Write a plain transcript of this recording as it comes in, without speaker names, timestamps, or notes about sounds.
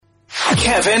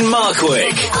Kevin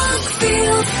Markwick.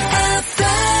 Oxfield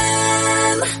FM.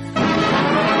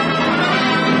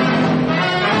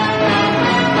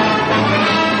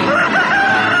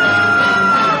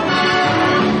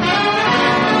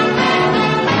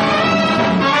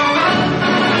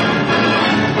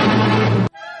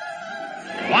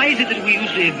 Why is it that we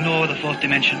usually ignore the fourth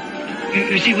dimension?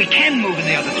 You see, we can move in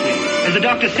the other three. As the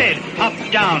doctor said, up,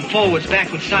 down, forwards,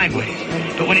 backwards, sideways.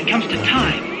 But when it comes to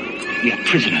time, we are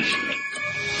prisoners.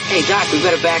 Hey, Doc, we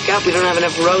better back up. We don't have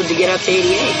enough road to get up to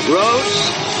 88.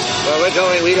 Roads? Well, we're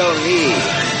going, we don't need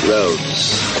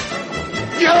roads.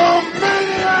 You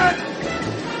maniac!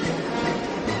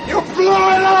 You blew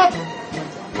it up!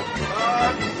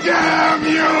 God damn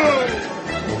you!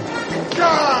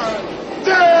 God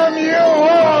damn you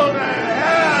all to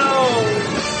hell!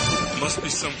 Must be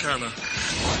some kind of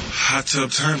hot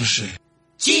tub time machine.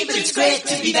 Gee, but it's great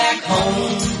to be back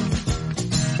home.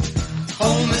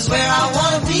 Home is where I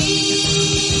want to be.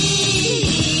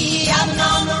 I've been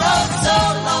on the road so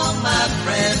long, my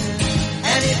friend.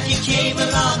 And if you came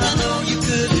along, I know you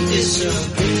couldn't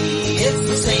disagree. It's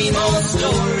the same old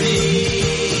story,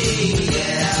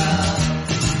 yeah.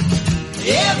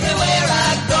 Everywhere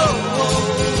I go,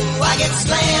 I get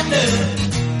slandered.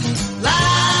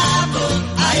 Libel,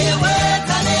 I hear words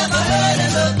I never heard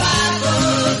in the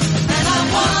Bible. And I'm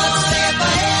one step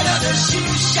ahead of the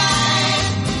shoe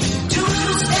shine. 2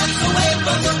 steps away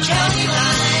from the county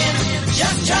line.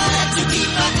 Just trying to keep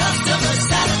my customers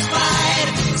satisfied.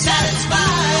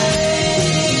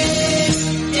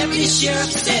 Every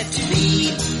sheriff said to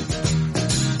me,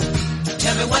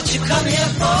 tell me what you come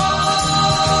here for,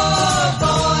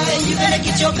 boy. You better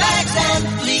get your bags and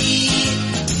flee.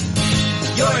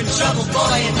 You're in trouble,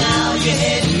 boy, and now you're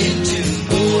heading into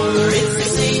war. It's the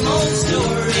same old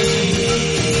story.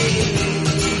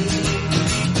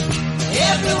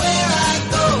 Everywhere I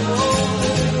go,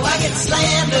 I get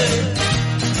slandered.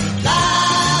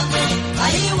 Laughing, I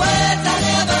hear words I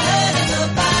never heard in the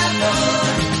Bible.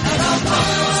 And I'm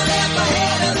one step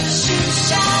ahead of the shoe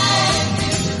shine.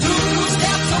 2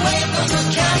 steps away from the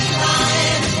county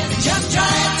line. Just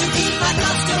trying to keep my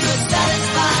customers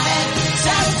satisfied.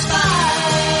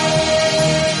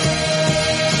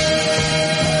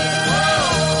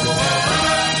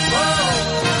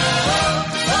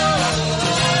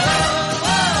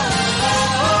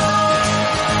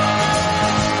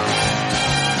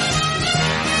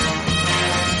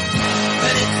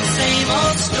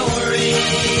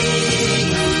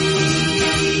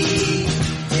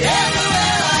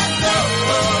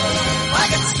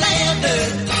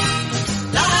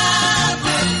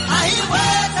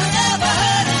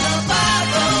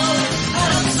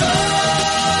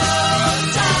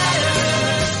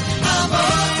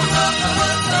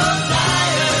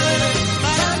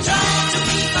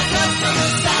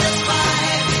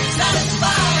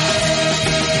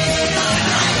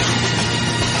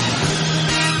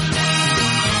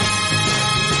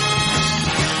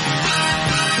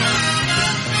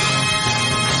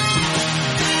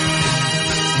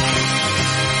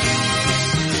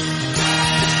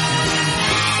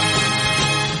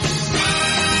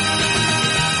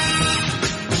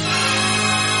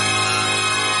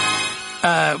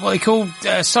 What they call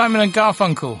Simon and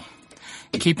Garfunkel,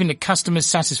 keeping the customers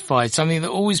satisfied, something that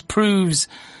always proves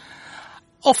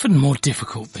often more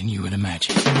difficult than you would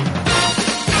imagine.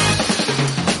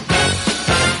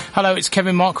 Hello, it's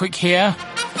Kevin Markwick here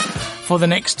for the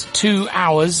next 2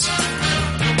 hours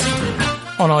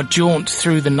on our jaunt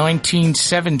through the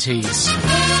 1970s.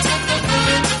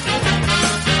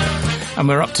 And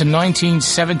we're up to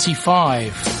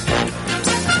 1975.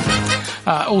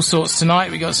 All sorts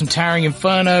tonight. We got some Towering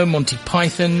Inferno, Monty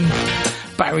Python,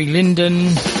 Barry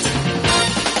Lyndon,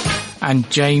 and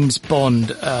James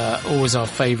Bond, always our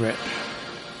favourite.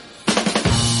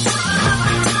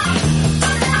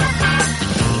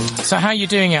 So how are you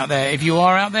doing out there? If you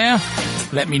are out there,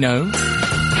 let me know.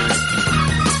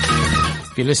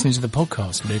 If you're listening to the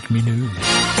podcast, let me know.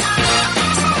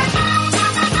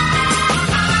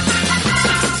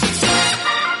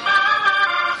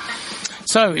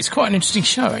 So, it's quite an interesting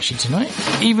show, actually, tonight,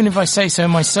 even if I say so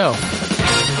myself.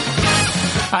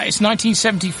 It's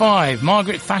 1975.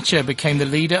 Margaret Thatcher became the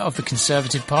leader of the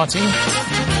Conservative Party.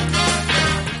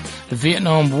 The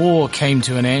Vietnam War came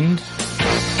to an end.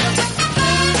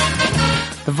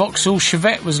 The Vauxhall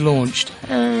Chevette was launched.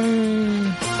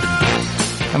 And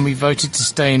we voted to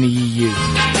stay in the EU.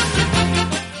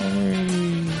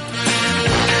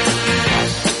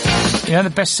 You know, the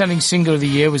best-selling single of the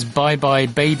year was Bye Bye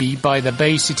Baby by the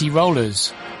Bay City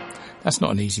Rollers. That's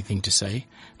not an easy thing to say.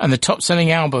 And the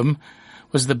top-selling album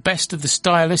was The Best of the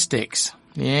Stylistics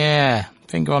Yeah,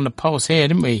 finger on the pulse here,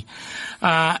 didn't we?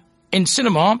 In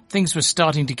cinema, things were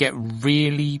starting to get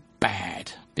really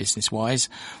bad, business-wise.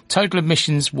 Total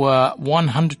admissions were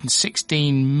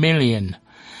 116 million,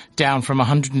 down from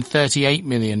 138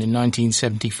 million in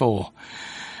 1974.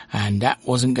 And that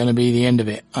wasn't going to be the end of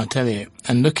it, I'll tell you.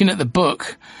 And looking at the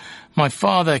book my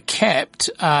father kept,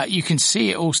 you can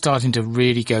see it all starting to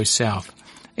really go south.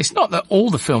 It's not that all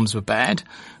the films were bad,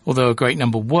 although a great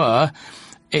number were.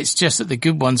 It's just that the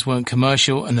good ones weren't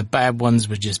commercial and the bad ones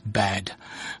were just bad.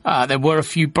 There were a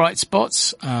few bright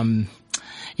spots,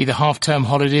 either half-term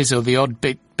holidays or the odd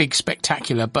big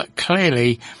spectacular, but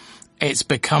clearly it's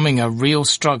becoming a real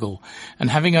struggle,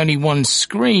 and having only one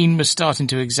screen was starting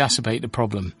to exacerbate the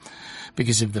problem.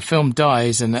 Because if the film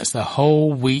dies, then that's the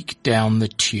whole week down the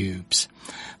tubes.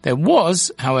 There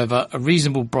was, however, a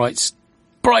reasonable bright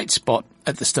spot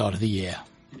at the start of the year.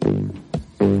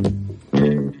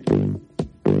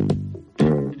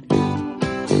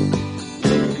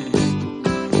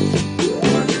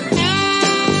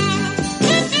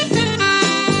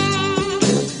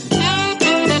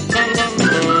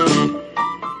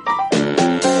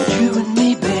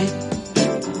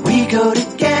 Go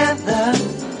together,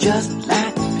 just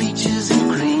like peaches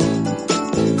and cream.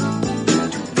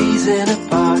 Bees in a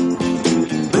park,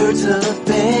 birds of a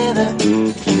feather,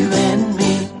 you and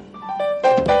me.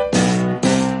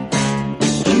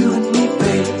 You and me,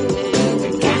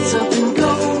 babe, got something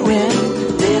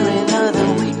going, there ain't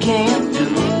nothing we can't do.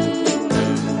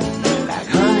 Like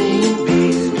honey and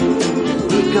bees,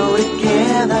 we go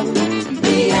together,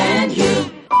 me and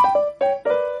you.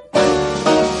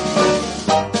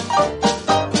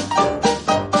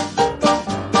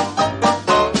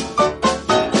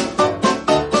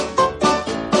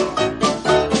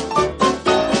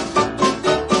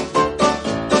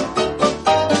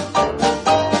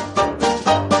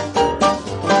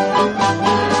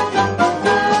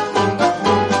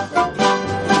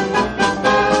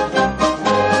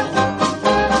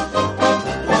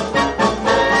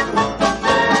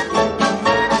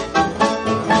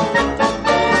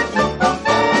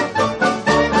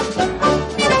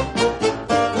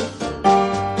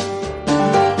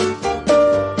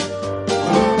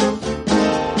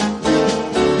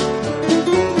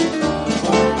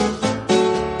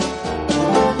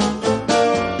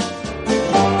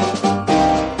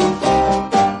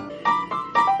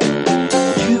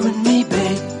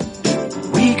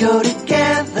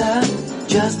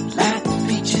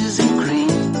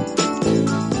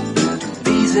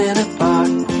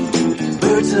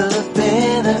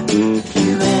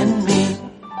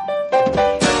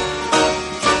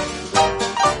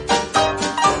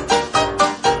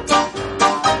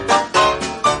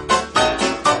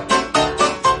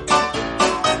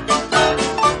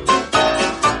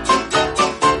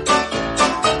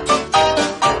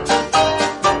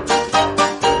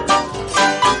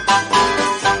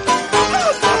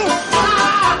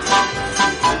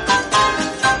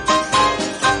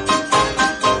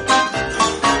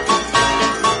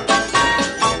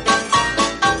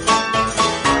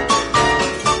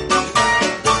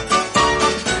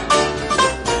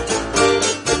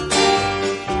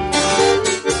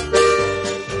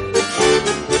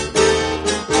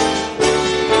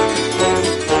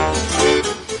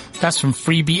 That's from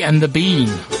Freebie and the Bean.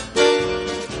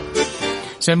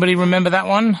 Does anybody remember that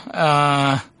one?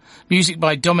 Music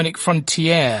by Dominic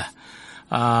Frontier.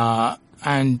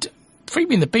 And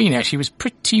Freebie and the Bean actually was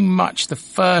pretty much the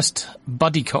first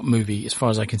buddy cop movie, as far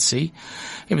as I can see.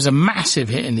 It was a massive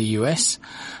hit in the US.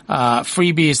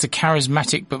 Freebie is the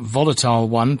charismatic but volatile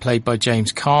one, played by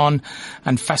James Caan,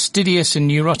 and fastidious and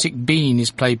neurotic Bean is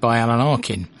played by Alan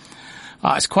Arkin.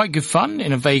 It's quite good fun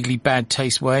in a vaguely bad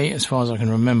taste way, as far as I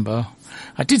can remember.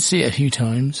 I did see it a few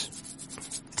times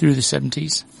through the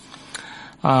 70s.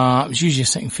 It was usually a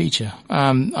second feature.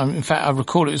 In fact, I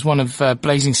recall it was one of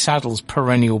Blazing Saddles'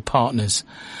 perennial partners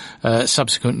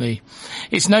subsequently.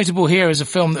 It's notable here as a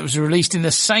film that was released in the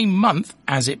same month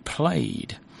as it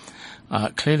played.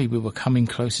 Clearly we were coming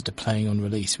closer to playing on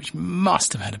release, which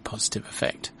must have had a positive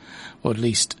effect, or at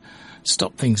least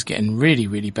stop things getting really,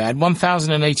 really bad.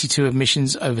 1,082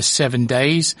 admissions over 7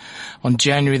 days on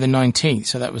January the 19th.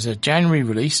 So that was a January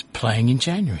release playing in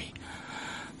January.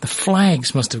 The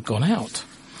flags must have gone out.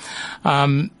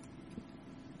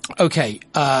 Okay,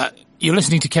 you're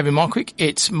listening to Kevin Markwick.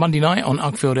 It's Monday night on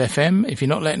Uckfield FM. If you're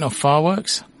not letting off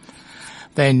fireworks,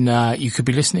 then you could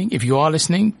be listening. If you are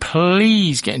listening,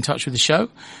 please get in touch with the show.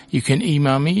 You can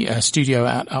email me,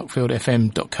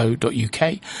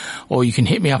 studio@uckfieldfm.co.uk, or you can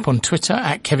hit me up on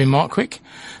Twitter @Kevin Markwick.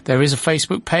 There is a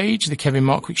Facebook page, The Kevin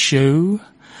Markwick Show.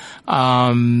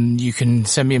 You can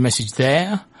send me a message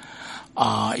there.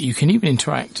 You can even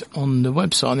interact on the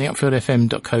website, on the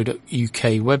upfieldfm.co.uk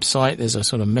website. There's a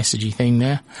sort of messagey thing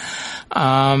there.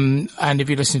 And if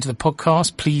you're listening to the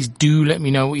podcast, please do let me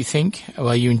know what you think.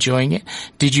 Are you enjoying it?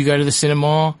 Did you go to the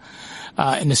cinema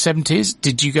in the 70s?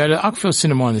 Did you go to Uckfield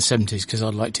Cinema in the 70s? Because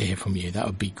I'd like to hear from you. That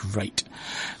would be great.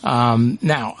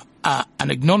 Now,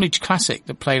 an acknowledged classic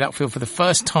that played Uckfield for the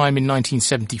first time in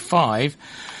 1975,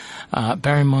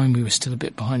 bear in mind we were still a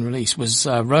bit behind release, was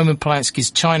Roman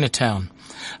Polanski's Chinatown.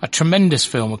 A tremendous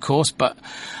film, of course, but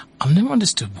I've never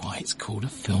understood why it's called a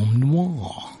film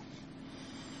noir.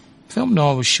 Film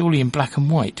noir was surely in black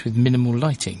and white with minimal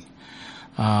lighting.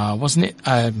 Wasn't it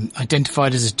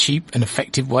identified as a cheap and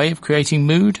effective way of creating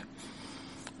mood?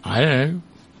 I don't know.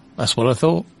 That's what I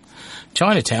thought.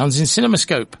 Chinatown's in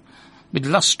CinemaScope, with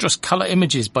lustrous colour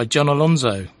images by John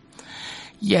Alonzo.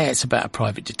 Yeah, it's about a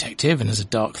private detective and has a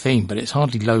dark theme, but it's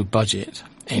hardly low budget.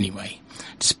 Anyway,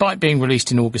 despite being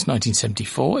released in August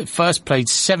 1974, it first played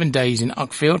 7 days in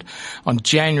Uckfield on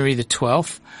January the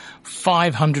 12th,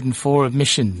 504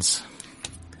 admissions.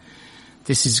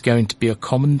 This is going to be a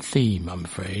common theme, I'm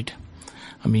afraid.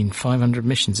 I mean, 500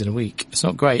 admissions in a week. It's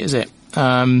not great, is it?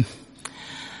 No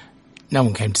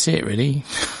one came to see it, really.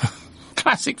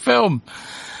 Classic film.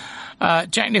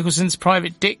 Jack Nicholson's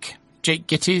Private Dick, Jake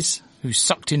Gittes, who's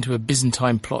sucked into a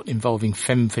Byzantine plot involving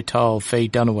femme fatale Faye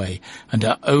Dunaway and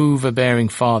her overbearing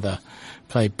father,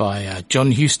 played by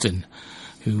John Huston,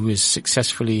 who was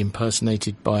successfully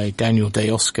impersonated by Daniel Day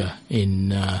Oscar in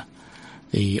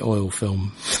the oil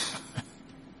film.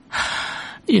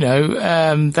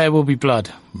 There Will Be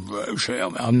Blood.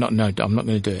 I'm not going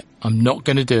to do it. I'm not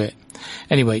going to do it.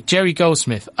 Anyway, Jerry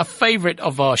Goldsmith, a favourite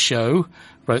of our show,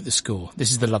 wrote the score.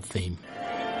 This is the love theme.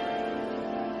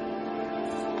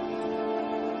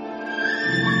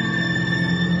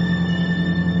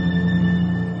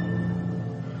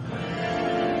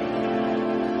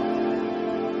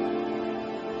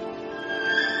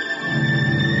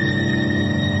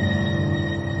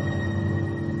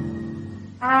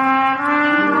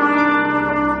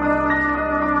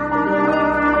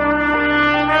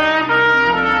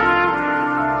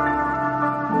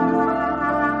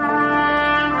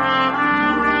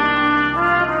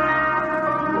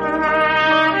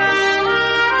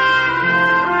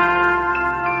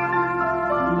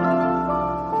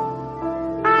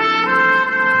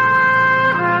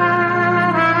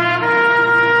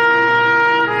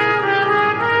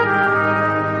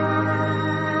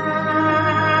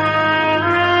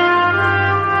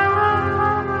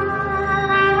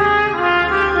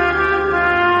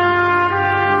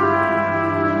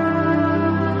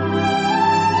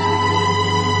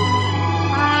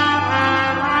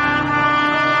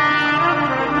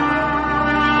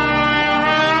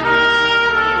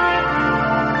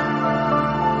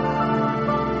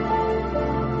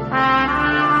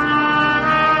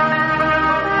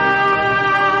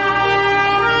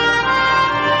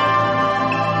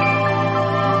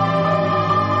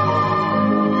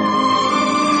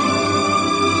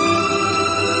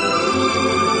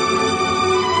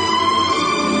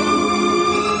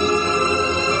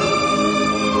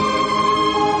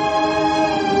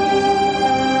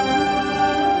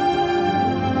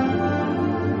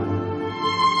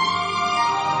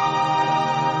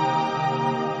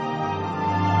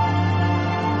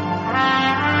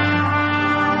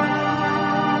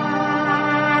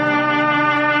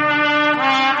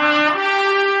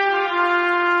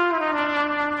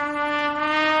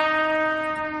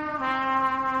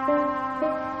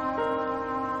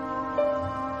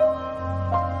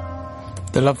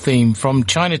 The love theme from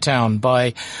Chinatown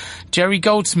by Jerry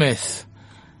Goldsmith.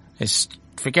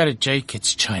 Forget it, Jake,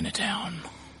 it's Chinatown.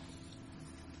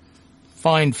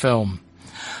 Fine film.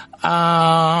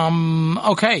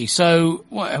 Okay, so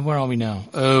where are we now?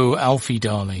 Oh, Alfie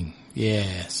Darling.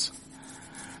 Yes.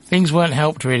 Things weren't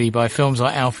helped really by films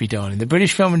like Alfie Darling. The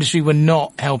British film industry were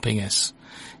not helping us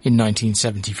in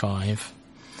 1975.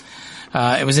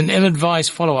 It was an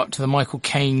ill-advised follow-up to the Michael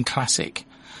Caine classic.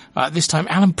 This time,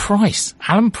 Alan Price.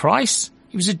 Alan Price?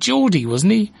 He was a Geordie,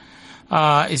 wasn't he?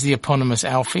 Is the eponymous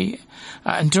Alfie.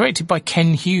 And directed by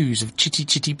Ken Hughes of Chitty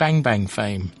Chitty Bang Bang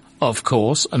fame. Of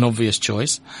course, an obvious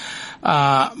choice.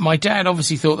 My dad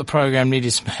obviously thought the programme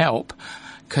needed some help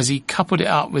because he coupled it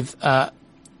up with the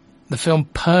film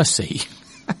Percy.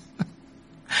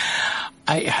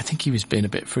 I think he was being a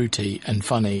bit fruity and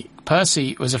funny.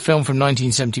 Percy was a film from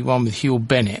 1971 with Hugh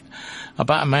Bennett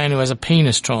about a man who has a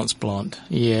penis transplant.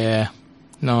 Yeah,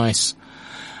 nice.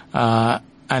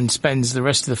 And spends the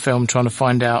rest of the film trying to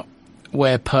find out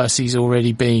where Percy's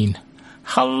already been.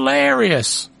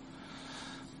 Hilarious!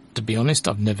 To be honest,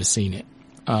 I've never seen it.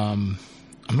 I'm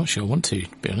not sure I want to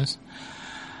be honest.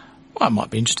 Well, it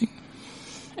might be interesting.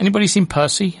 Anybody seen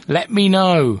Percy? Let me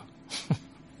know.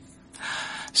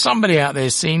 Somebody out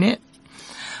there's seen it.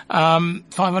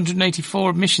 584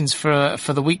 admissions for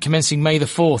the week commencing May the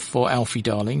 4th for Alfie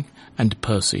Darling and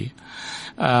Percy.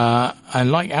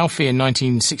 And like Alfie in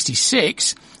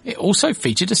 1966, it also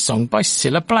featured a song by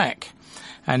Cilla Black.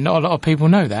 And not a lot of people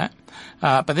know that.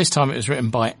 But this time it was written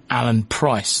by Alan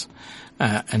Price,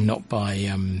 and not by,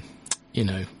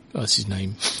 what's his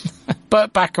name?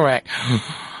 Burt Bacharach.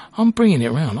 I'm bringing it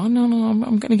around. Oh, no,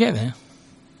 I'm going to get there.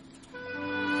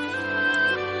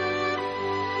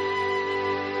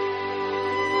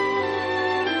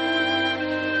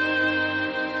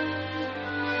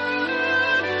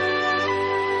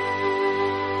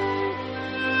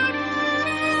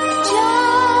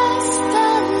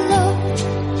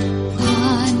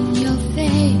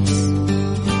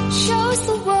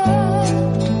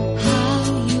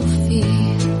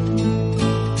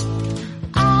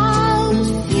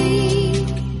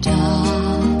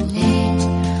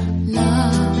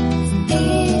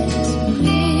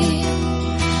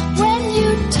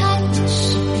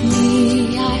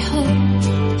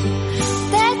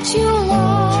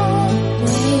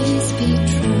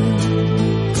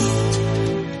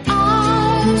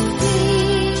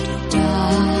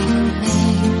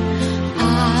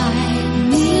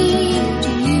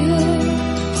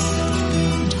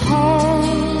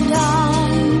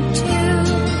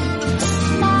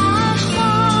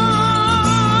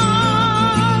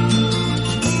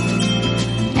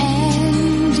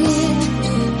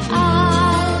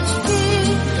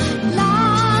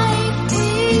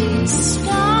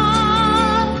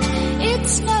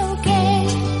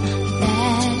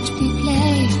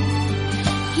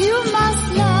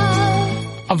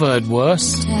 I've heard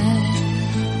worse.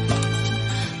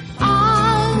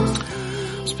 I'm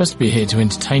supposed to be here to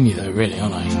entertain you though, really,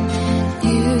 aren't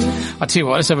I? I tell you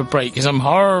what, let's have a break because I'm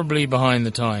horribly behind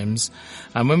the times.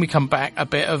 And when we come back, a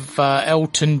bit of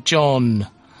Elton John.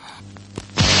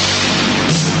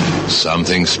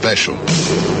 Something special.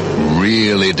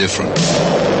 Really different.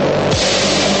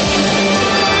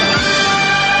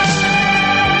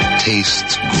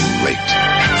 Tastes great.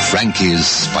 Frankie's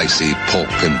spicy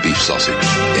pork and beef sausage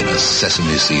in a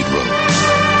sesame seed roll.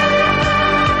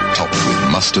 Topped with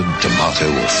mustard,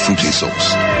 tomato or fruity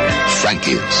sauce.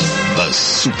 Frankie's, the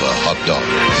super hot dog.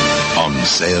 On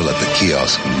sale at the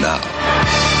kiosk now.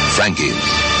 Frankie's,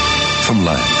 from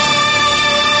Lion.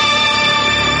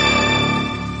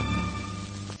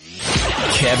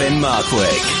 Kevin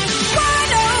Markwick.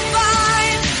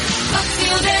 105,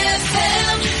 Upfield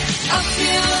FM,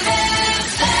 Upfield FM.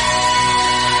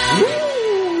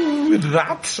 Ooh,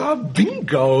 that's a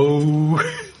bingo.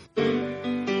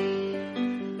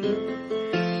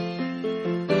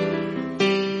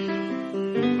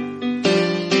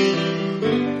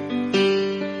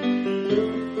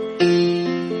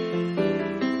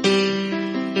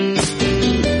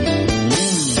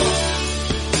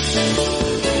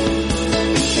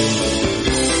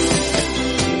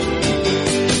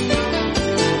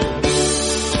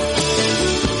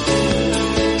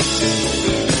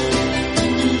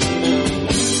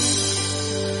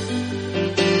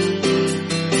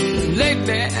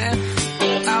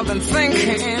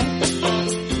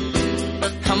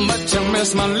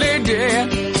 My lady,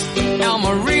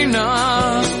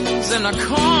 Almarina's in a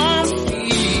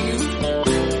cornfield,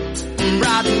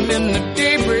 riding in the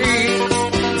daybreak,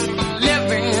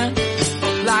 living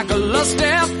like a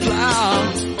lusty plow,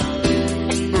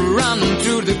 running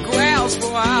through the grass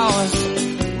for hours,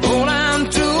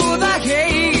 rolling through the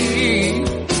hay,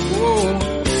 oh,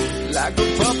 like a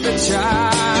puppet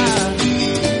child.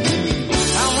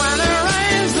 And when it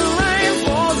rains, the rain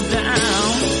falls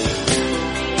down,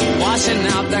 washing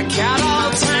out the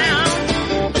cattle town,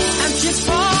 and she's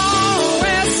far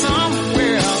away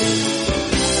somewhere,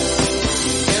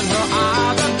 in her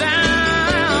other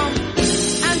down,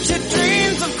 and she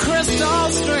dreams of crystal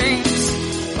strings,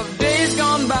 of days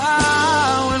gone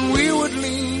by when we would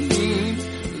lean,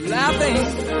 laughing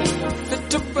fit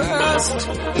to burst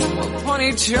upon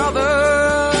each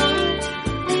other.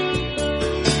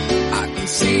 I can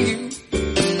see you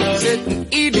sitting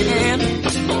eating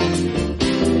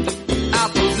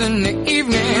in the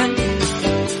evening,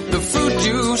 the fruit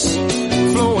juice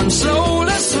flowing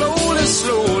slowly, slowly,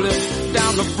 slowly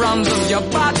down the bronze of your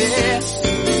body,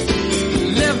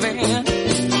 living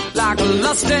like a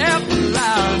lusty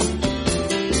flower,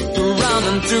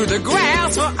 running through the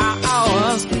grass for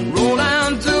hours,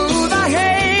 rolling through the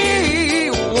hay,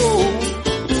 whoa,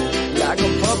 like a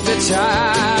puppet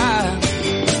child.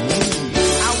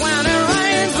 And when it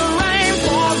rains, the rain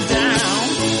falls down,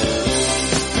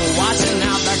 washing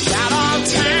out the cattle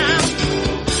town,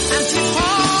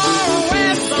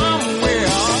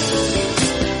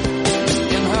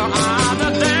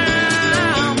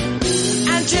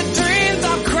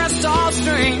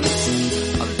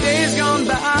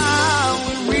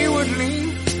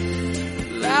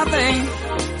 laughing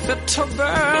fit to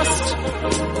burst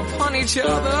upon each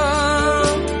other.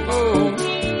 Oh,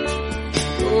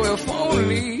 if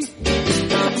only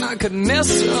I could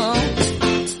nestle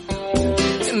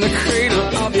in the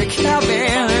cradle of your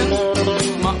cabin,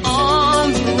 my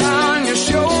arms around your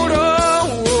shoulder.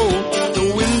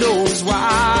 The window's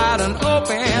wide and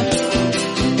open,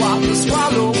 while the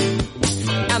swallow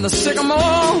and the sycamore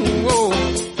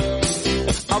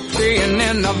are playing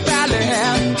in the valley.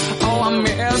 Oh, I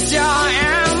miss ya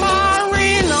and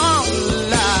Marina,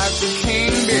 like the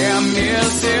king bear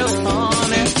misses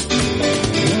honey.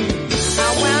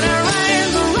 Now when it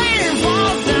rains, the rain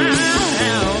falls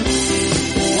down,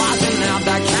 watching out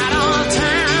the cat on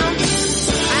town,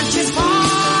 and she's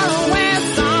far away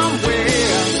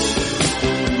somewhere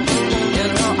in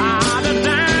her island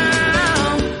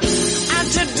down, and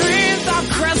she dreams of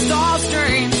crystal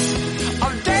streams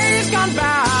of days gone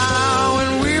by when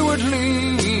we would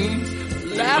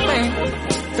lean, laughing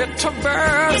fit to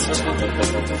burst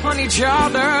on each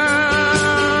other.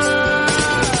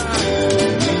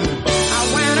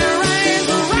 And when it rains,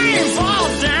 the rain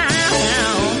falls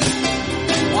down,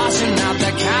 washing out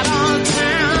the cat on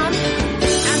town,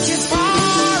 and she's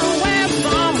far away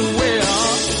somewhere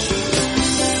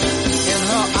in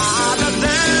her island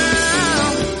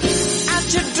down, and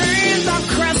she dreams of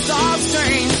crystal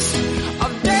streams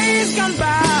of days gone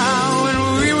by when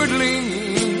we would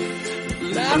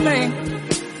lean, laughing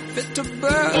fit to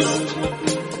burst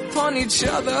upon each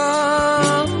other.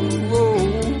 Whoa.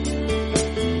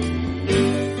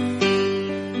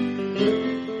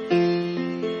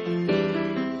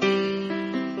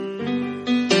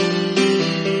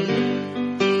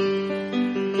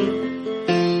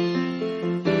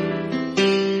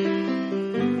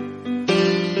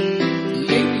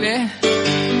 Lately,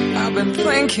 I've been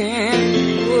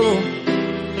thinking, whoa,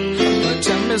 how much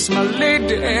I miss my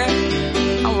lady,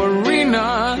 our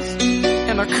arenas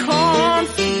in a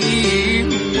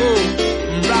cornfield,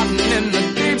 riding in the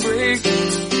daybreak,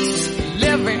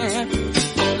 living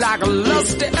like a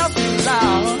lusty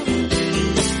flower,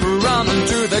 running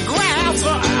through the grass for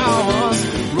hours,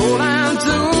 rolling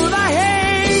through the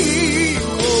hay,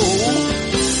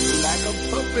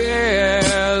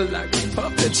 like a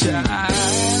puppy child.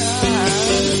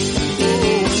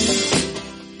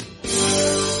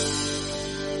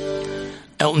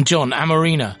 Elton John,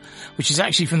 Amarina, which is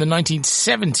actually from the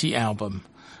 1970 album,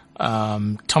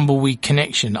 Tumbleweed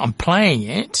Connection. I'm playing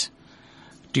it.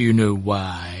 Do you know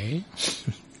why?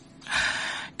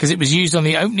 Because it was used on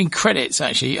the opening credits,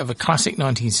 actually, of a classic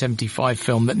 1975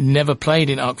 film that never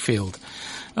played in Uckfield.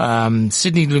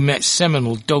 Sidney Lumet's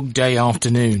seminal Dog Day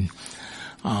Afternoon.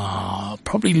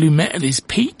 Probably Lumet at his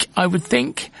peak, I would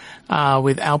think,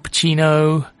 with Al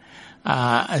Pacino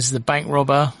as the bank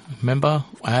robber. Remember?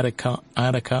 I had a cut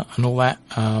and all that.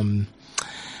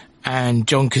 And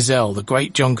John Cazale, the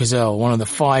great John Cazale, one of the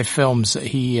 5 films that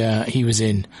he was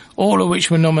in, all of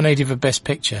which were nominated for Best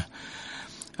Picture.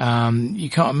 You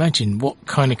can't imagine what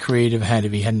kind of career he'd have had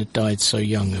if he hadn't died so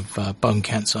young of bone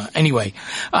cancer. Anyway,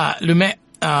 Lumet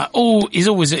is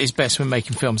always at his best when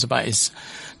making films about his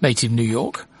native New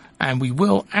York, and we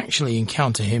will actually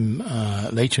encounter him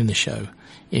later in the show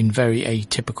in very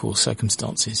atypical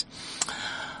circumstances.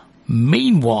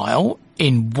 Meanwhile,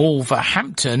 in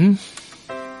Wolverhampton,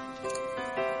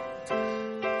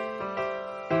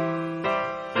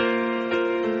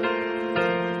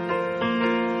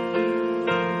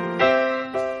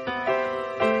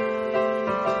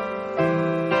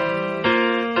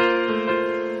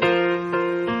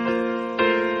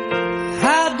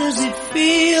 how does it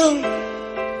feel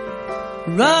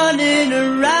running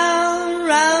around,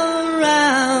 round,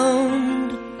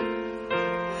 round?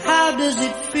 How does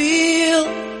it feel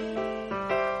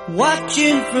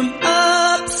watching from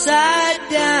upside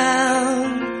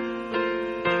down?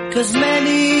 'Cause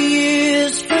many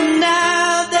years from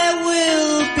now there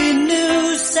will be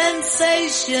new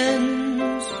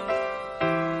sensations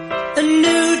and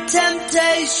new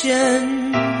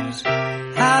temptations.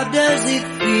 How does it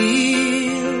feel?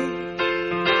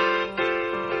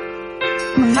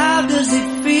 How does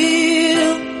it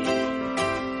feel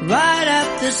right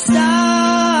at the start?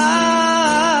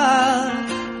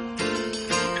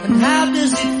 And how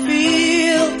does it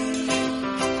feel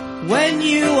when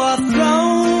you are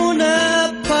thrown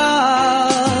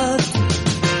apart?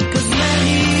 'Cause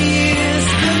many years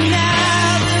from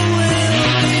now there will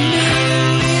be new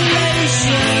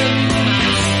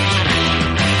relations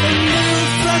and new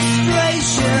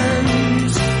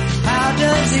frustrations. How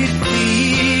does it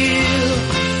feel?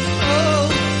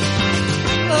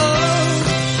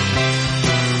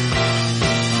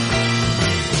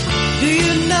 Do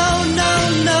you know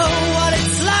what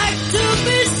it's like?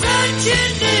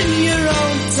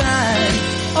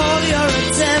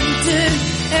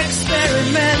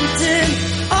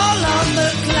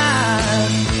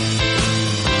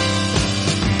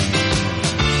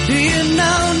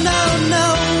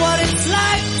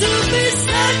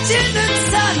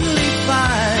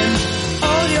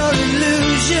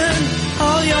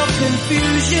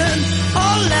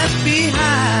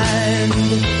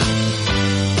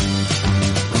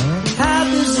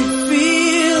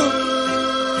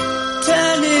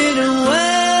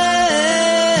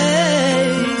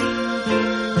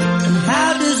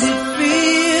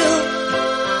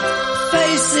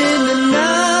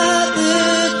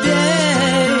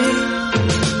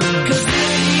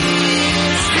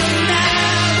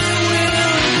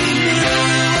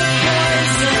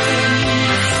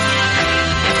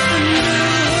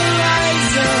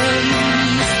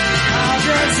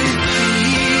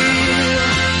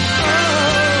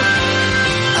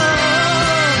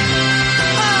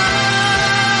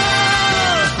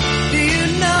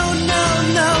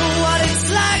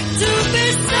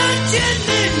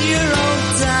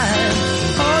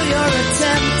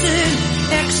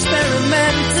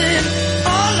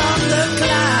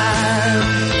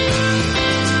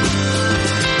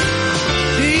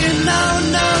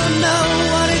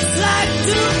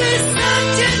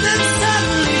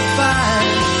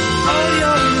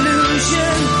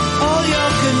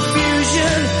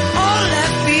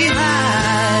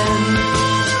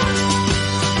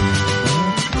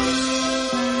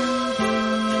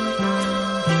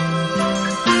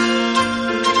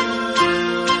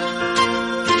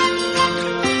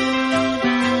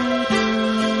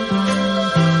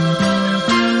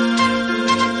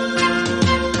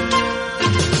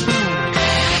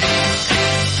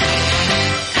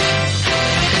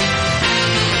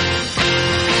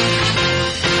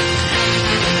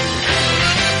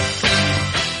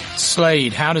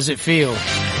 Slade, how does it feel?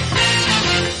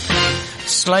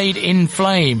 Slade in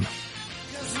Flame.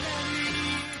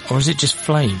 Or is it just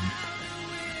Flame?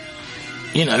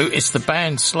 You know, it's the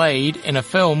band Slade in a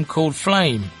film called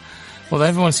Flame. Well,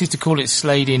 everyone seems to call it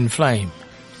Slade in Flame.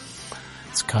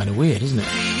 It's kind of weird, isn't it?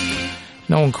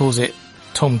 No one calls it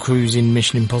Tom Cruise in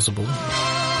Mission Impossible.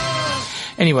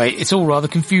 Anyway, it's all rather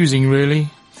confusing, really.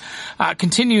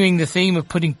 Continuing the theme of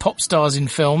putting pop stars in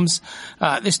films,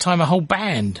 this time a whole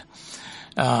band.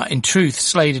 In truth,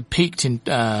 Slade had peaked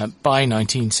by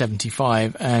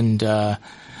 1975, and their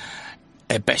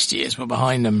best years were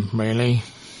behind them, really.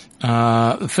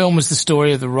 The film was the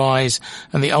story of the rise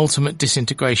and the ultimate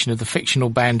disintegration of the fictional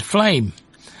band Flame.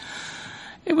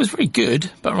 It was very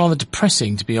good, but rather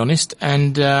depressing, to be honest,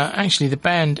 and actually the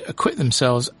band acquit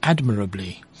themselves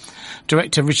admirably.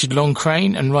 Director Richard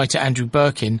Loncrane and writer Andrew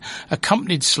Birkin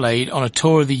accompanied Slade on a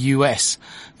tour of the US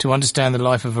to understand the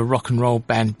life of a rock and roll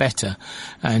band better,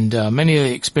 and many of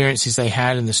the experiences they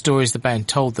had and the stories the band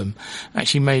told them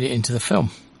actually made it into the film,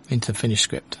 into the finished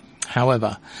script.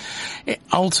 However, it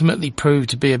ultimately proved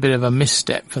to be a bit of a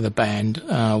misstep for the band,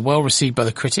 well received by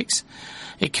the critics.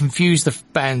 It confused the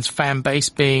band's fan base,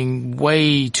 being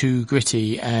way too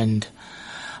gritty and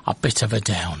a bit of a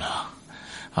downer.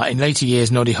 In later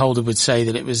years, Noddy Holder would say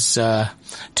that it was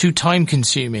too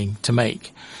time-consuming to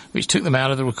make, which took them out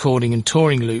of the recording and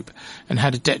touring loop and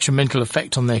had a detrimental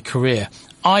effect on their career.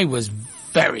 I was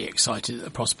very excited at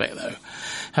the prospect, though,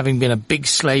 having been a big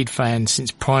Slade fan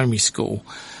since primary school.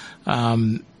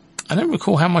 I don't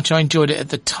recall how much I enjoyed it at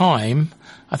the time.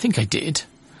 I think I did.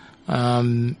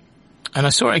 And I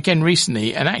saw it again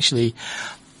recently, and actually,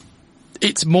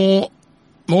 it's more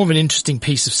of an interesting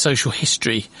piece of social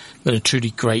history than a truly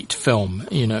great film.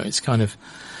 You know, it's kind of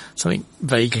something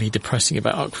vaguely depressing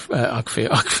about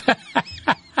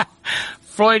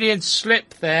Freudian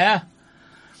slip there.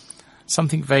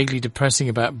 Something vaguely depressing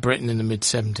about Britain in the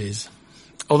mid-70s.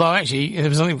 Although, actually, there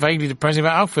was something vaguely depressing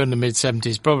about Uckfield in the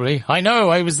mid-70s, probably. I know,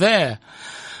 I was there.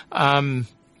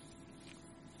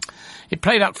 It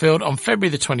played Uckfield on February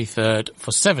the 23rd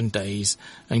for 7 days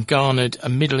and garnered a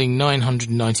middling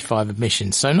 995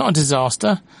 admissions. So not a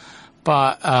disaster,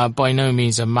 but by no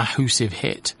means a massive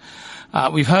hit.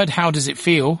 We've heard How Does It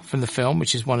Feel from the film,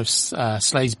 which is one of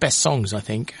Slade's best songs, I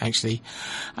think, actually.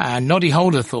 Noddy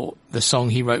Holder thought the song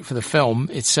he wrote for the film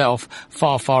itself,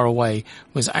 Far, Far Away,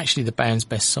 was actually the band's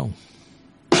best song.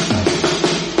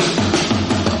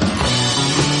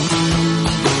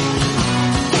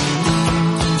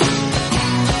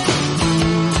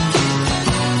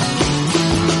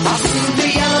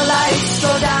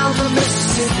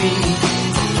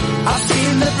 I've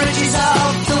seen the bridges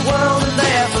of the world and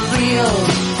they're for real.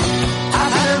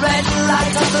 I've had a red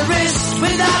light on the wrist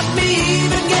without me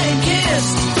even getting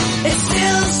kissed. It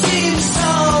still seems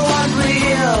so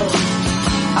unreal.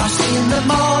 I've seen the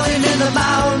morning in the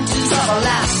mountains of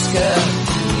Alaska.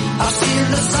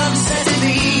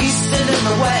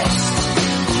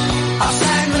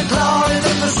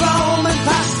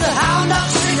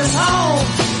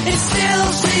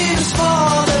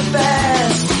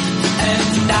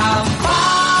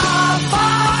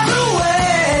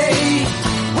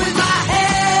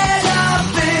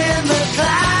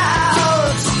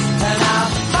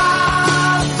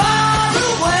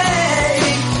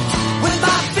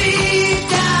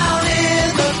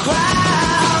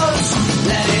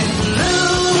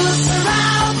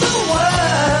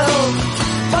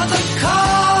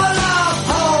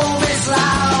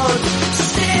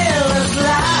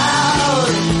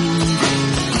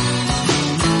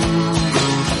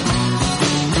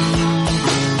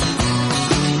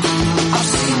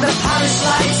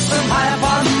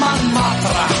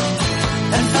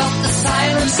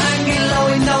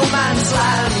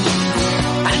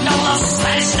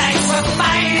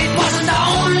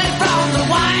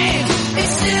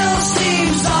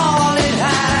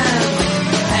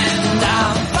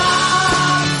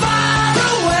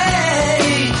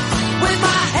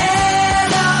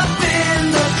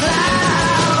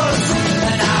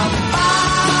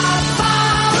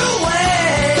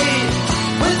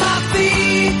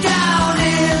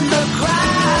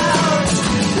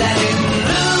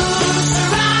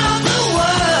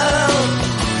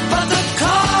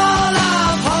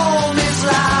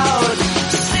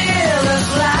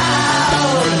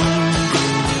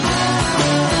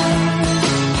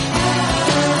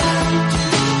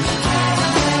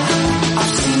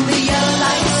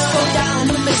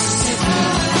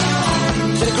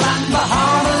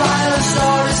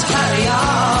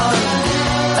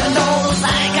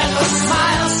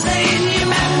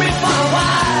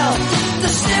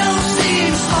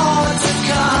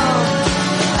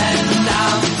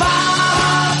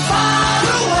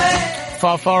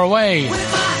 Far, Far Away.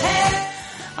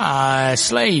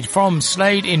 Slade from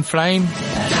Slade in Flame.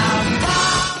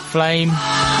 Flame.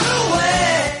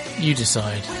 You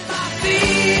decide.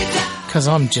 'Cause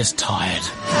I'm just tired.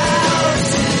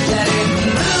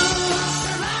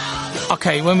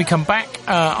 Okay, when we come back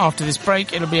after this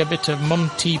break, it'll be a bit of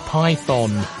Monty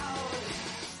Python.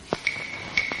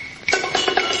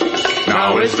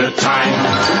 Now is the time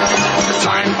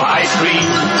for ice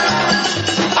cream.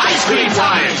 Ice cream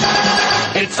time!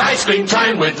 It's ice cream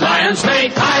time with Lion's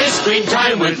Mane. Ice cream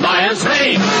time with Lion's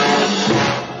Mane.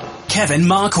 Kevin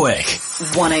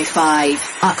Markwick. 105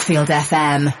 Uckfield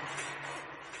FM.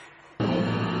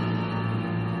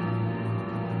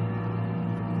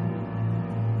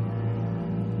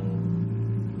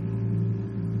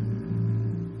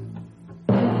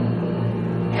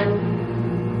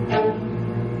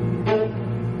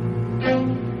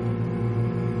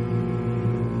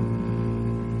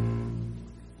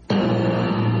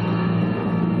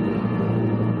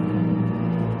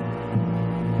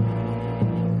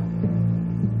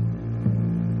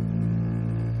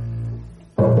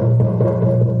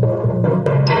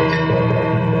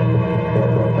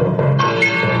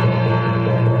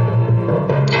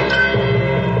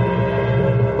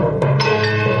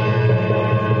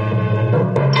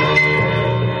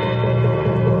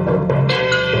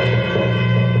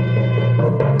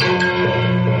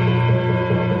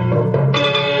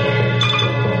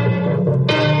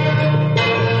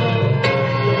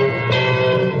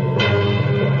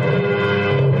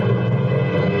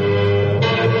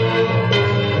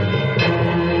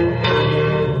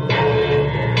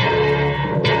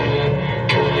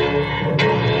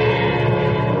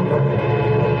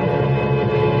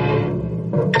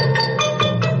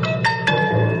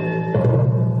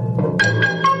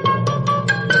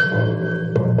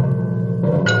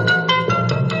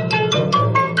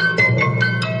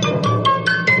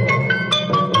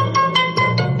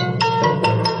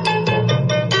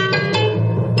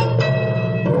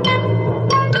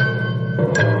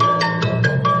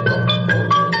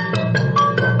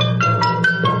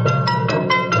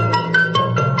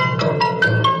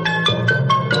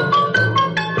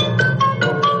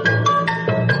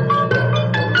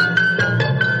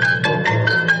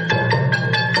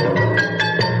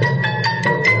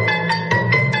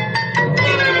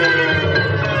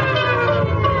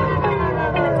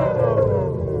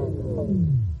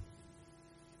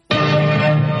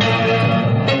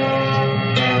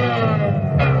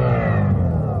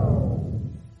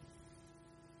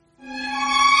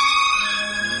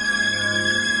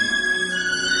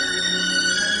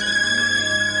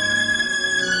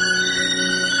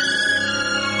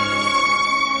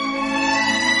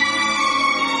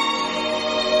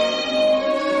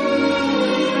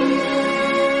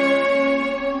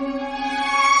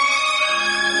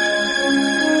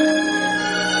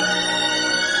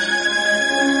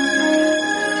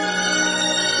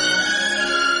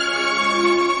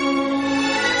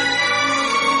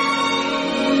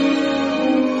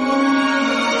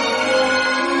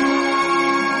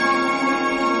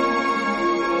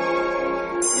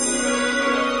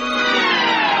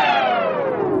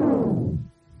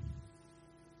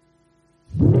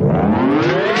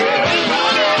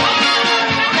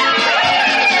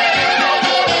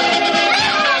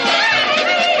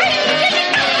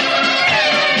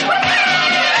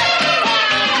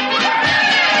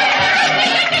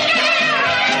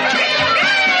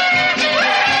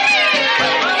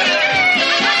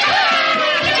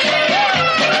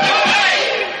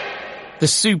 The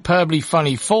superbly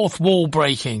funny fourth wall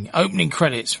breaking opening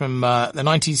credits from the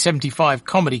 1975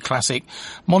 comedy classic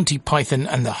Monty Python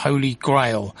and the Holy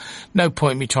Grail. No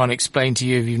point me trying to explain to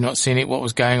you, if you've not seen it, what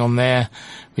was going on there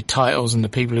with titles and the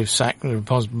people who've sacked,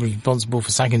 responsible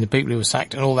for sacking the people who were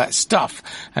sacked and all that stuff.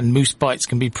 And moose bites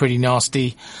can be pretty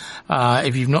nasty.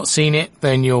 If you've not seen it,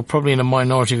 then you're probably in a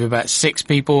minority of about 6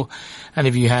 people. And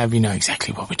if you have, you know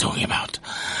exactly what we're talking about.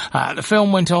 The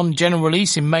film went on general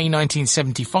release in May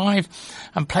 1975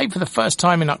 and played for the first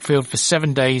time in Uckfield for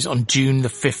 7 days on June the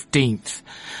 15th.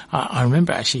 I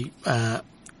remember actually,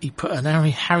 he put an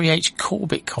Harry H.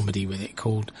 Corbett comedy with it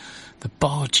called The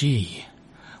Bargee.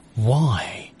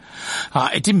 Why?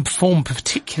 It didn't perform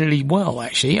particularly well,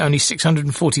 actually. Only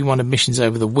 641 admissions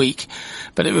over the week.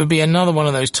 But it would be another one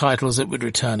of those titles that would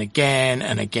return again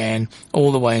and again,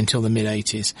 all the way until the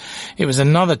mid-80s. It was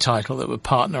another title that would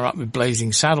partner up with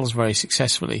Blazing Saddles very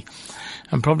successfully.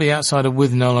 And probably outside of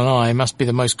With Noel and I, must be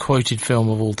the most quoted film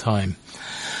of all time.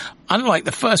 Unlike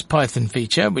the first Python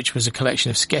feature, which was a collection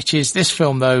of sketches, this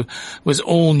film, though, was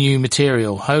all new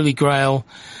material. Holy Grail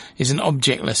is an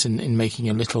object lesson in making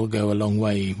a little go a long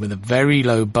way. With a very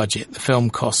low budget, the film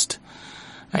cost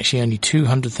Actually only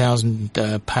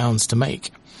 £200,000 to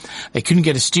make. They couldn't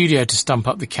get a studio to stump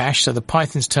up the cash, so the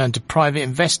Pythons turned to private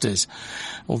investors.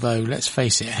 Although, let's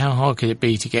face it, how hard could it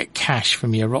be to get cash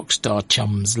from your rock star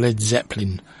chums Led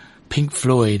Zeppelin, Pink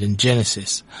Floyd and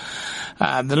Genesis?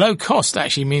 The low cost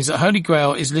actually means that Holy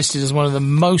Grail is listed as one of the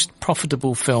most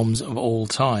profitable films of all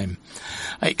time.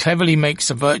 It cleverly makes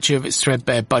a virtue of its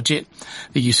threadbare budget,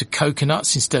 the use of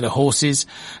coconuts instead of horses,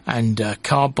 and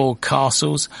cardboard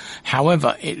castles.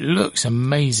 However, it looks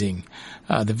amazing.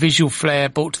 The visual flair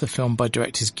brought to the film by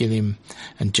directors Gilliam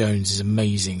and Jones is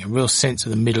amazing. A real sense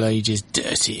of the Middle Ages,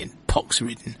 dirty and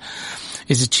pox-ridden,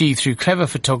 is achieved through clever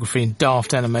photography and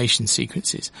daft animation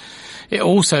sequences. It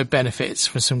also benefits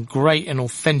from some great and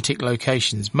authentic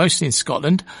locations, mostly in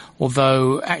Scotland,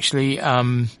 although actually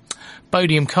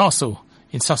Bodiam Castle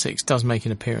in Sussex does make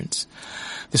an appearance.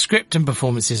 The script and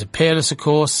performances are peerless, of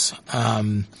course.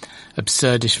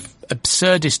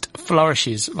 Absurdist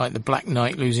flourishes like the Black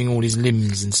Knight losing all his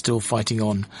limbs and still fighting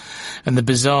on, and the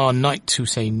bizarre Knight to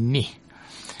say ni.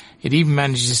 It even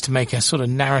manages to make a sort of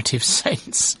narrative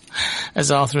sense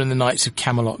as Arthur and the Knights of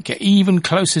Camelot get even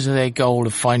closer to their goal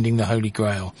of finding the Holy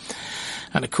Grail.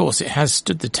 And of course it has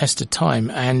stood the test of time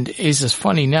and is as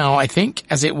funny now, I think,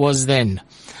 as it was then.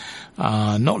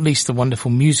 Not least the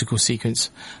wonderful musical sequence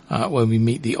where we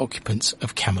meet the occupants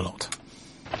of Camelot.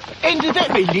 And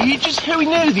that may lead just how we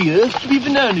know the Earth to be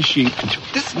banana-shaped.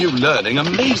 This new learning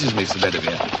amazes me, Sir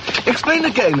Bedivere. Explain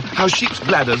again how sheep's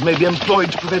bladders may be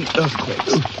employed to prevent earthquakes.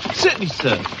 Oh, certainly,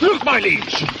 sir. Look, my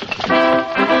liege.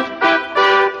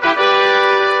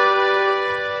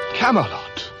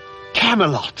 Camelot.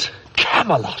 Camelot.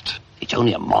 Camelot. It's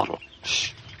only a model.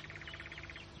 Shh.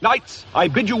 Knights, I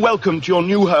bid you welcome to your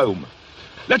new home.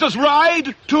 Let us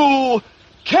ride to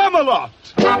Camelot.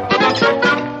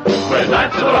 We're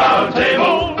knights of the round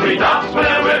table, we dance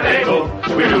whenever we're able.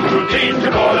 We do routines, we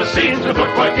call scenes, we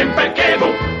footwork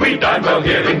impeccable. We dine well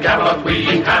here in Camelot, we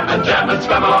eat ham and jam and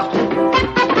spam a lot.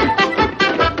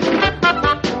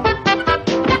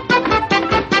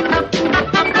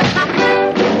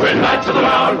 We're knights of the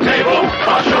round table,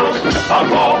 our shows are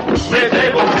more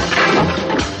mid-table.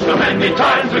 So many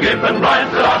times we give them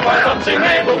rhymes that are quite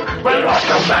unsingable. We'll rock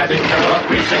our mad in Camelot,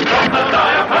 we sing from the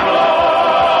diaphragm.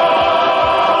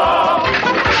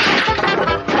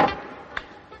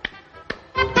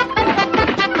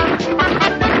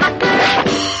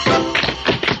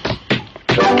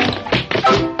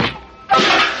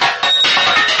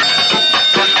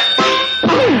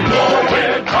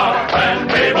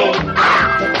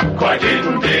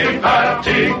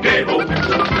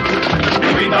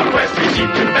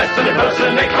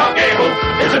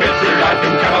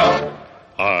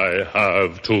 I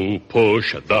have to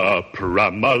push the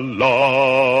Pramalot.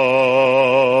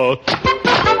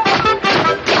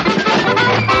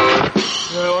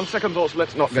 No, on second thoughts,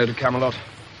 let's not go to Camelot.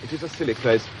 It is a silly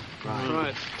place.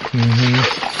 Right.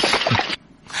 Mm-hmm.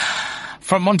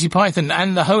 From Monty Python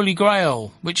and the Holy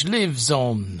Grail, which lives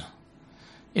on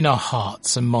in our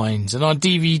hearts and minds and our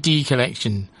DVD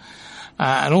collection.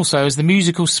 And also as the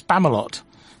musical Spamalot,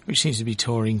 which seems to be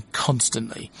touring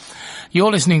constantly.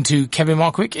 You're listening to Kevin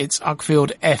Markwick. It's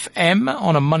Uckfield FM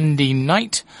on a Monday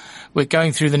night. We're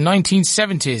going through the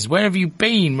 1970s. Where have you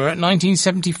been? We're at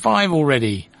 1975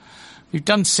 already. We've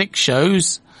done 6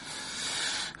 shows.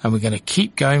 And we're going to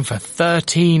keep going for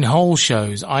 13 whole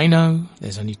shows. I know,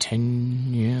 there's only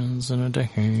 10 years and a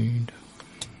decade.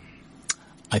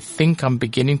 I think I'm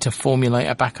beginning to formulate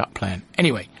a backup plan.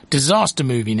 Anyway, disaster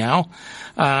movie now.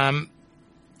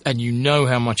 And you know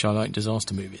how much I like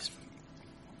disaster movies.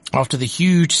 After the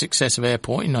huge success of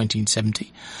Airport in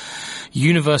 1970,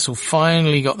 Universal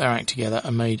finally got their act together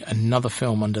and made another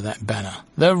film under that banner.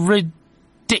 The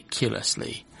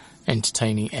ridiculously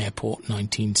entertaining Airport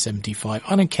 1975.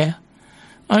 I don't care.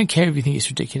 I don't care if you think it's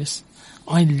ridiculous.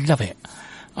 I love it.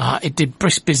 It did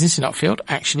brisk business in Uckfield,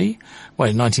 actually. Well,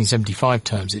 in 1975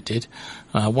 terms it did.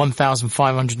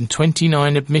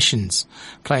 1,529 admissions,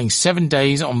 playing 7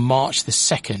 days on March the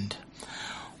 2nd.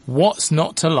 What's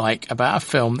not to like about a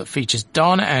film that features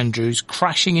Dana Andrews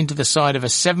crashing into the side of a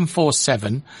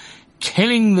 747,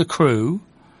 killing the crew,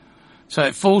 so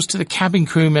it falls to the cabin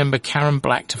crew member Karen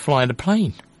Black to fly the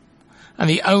plane? And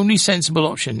the only sensible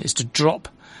option is to drop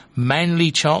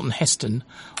manly Charlton Heston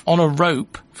on a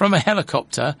rope from a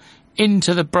helicopter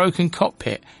into the broken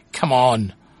cockpit. Come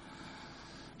on.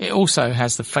 It also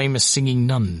has the famous singing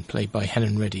nun played by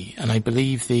Helen Reddy, and I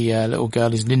believe the little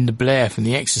girl is Linda Blair from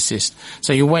The Exorcist,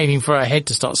 so you're waiting for her head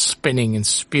to start spinning and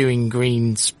spewing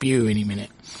green spew any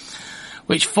minute,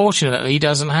 which fortunately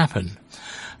doesn't happen.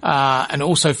 And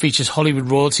also features Hollywood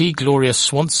royalty Gloria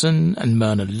Swanson and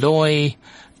Myrna Loy,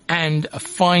 and a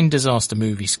fine disaster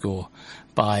movie score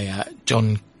by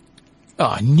John... Oh,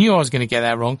 I knew I was going to get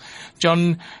that wrong.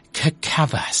 John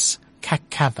Kakavas.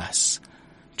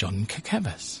 John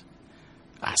Kakavas.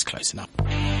 That's close enough.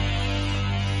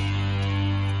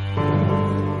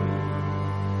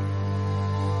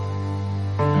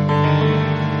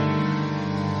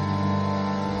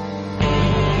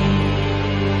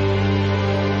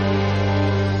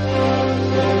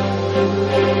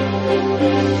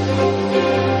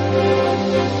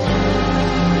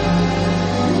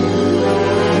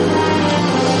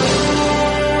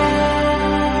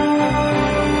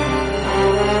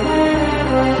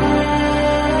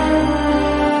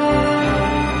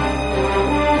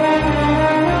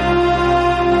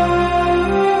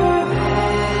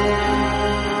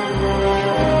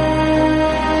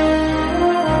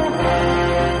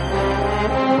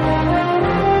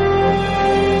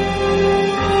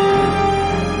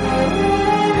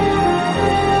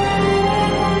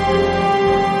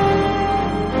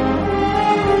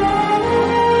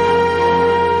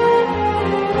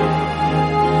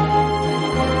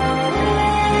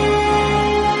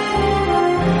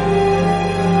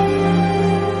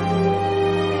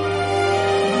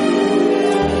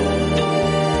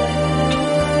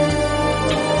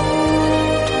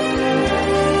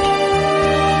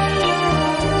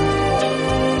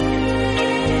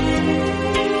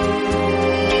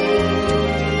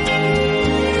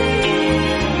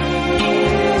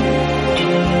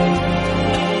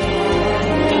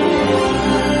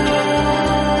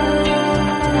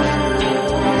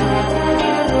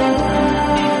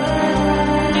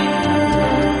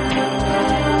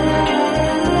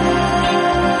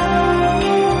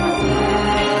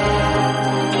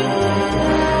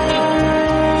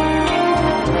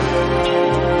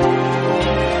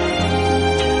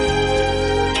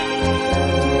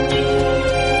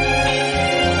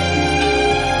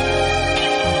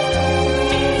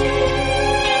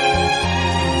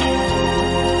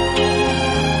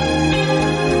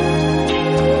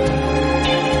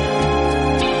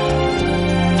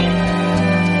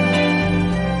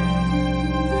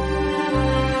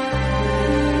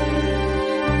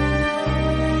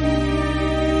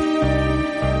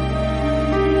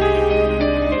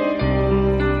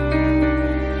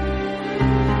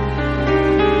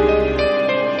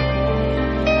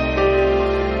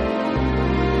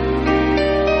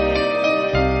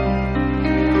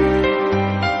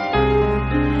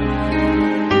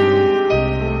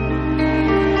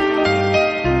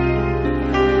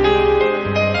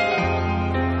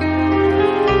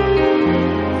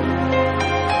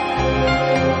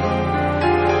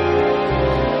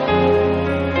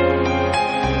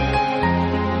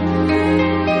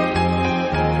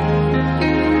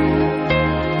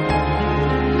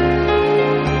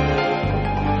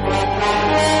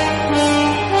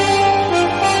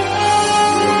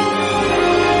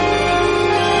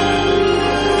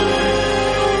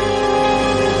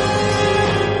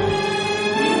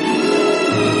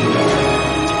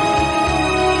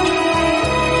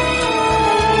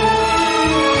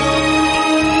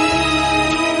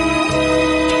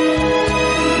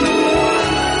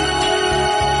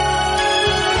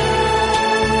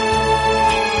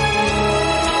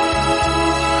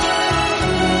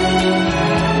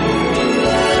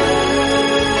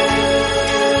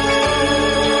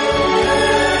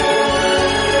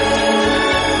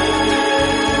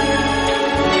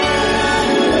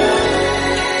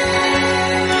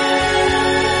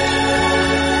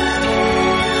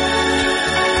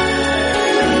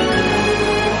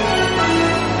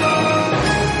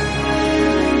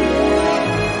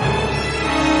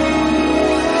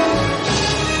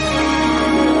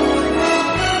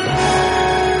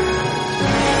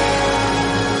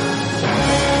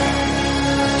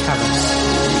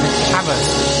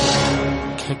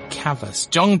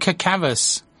 John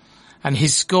Kakavas, and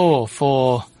his score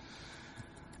for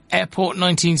Airport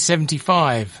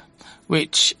 1975,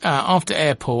 which, after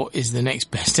Airport, is the next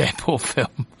best Airport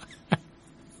film.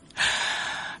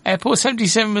 Airport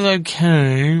 77 was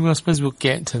okay. Well, I suppose we'll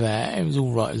get to that. It was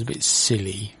alright. It was a bit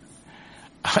silly.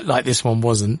 Like this one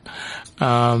wasn't.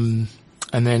 And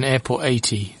then Airport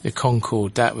 80, the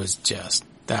Concorde, that was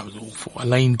awful.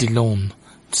 Alain Delon,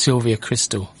 Sylvia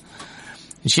Crystal.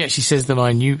 And she actually says the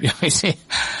line, you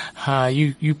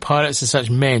pilots are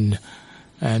such men.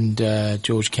 And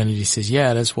George Kennedy says,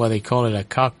 yeah, that's why they call it a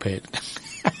cockpit.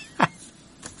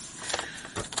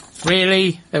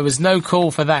 Really? There was no call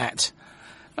for that.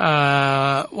 What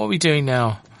are we doing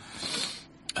now?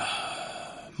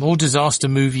 More disaster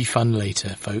movie fun later,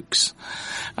 folks.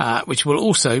 Which will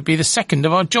also be the second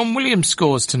of our John Williams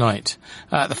scores tonight.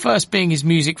 The first being his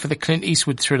music for the Clint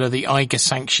Eastwood thriller The Eiger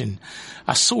Sanction,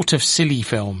 a sort of silly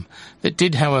film that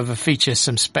did, however, feature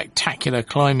some spectacular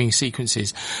climbing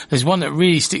sequences. There's one that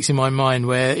really sticks in my mind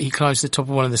where he climbs to the top of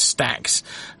one of the stacks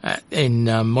in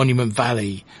Monument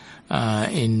Valley.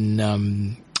 Is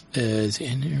it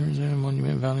in Arizona,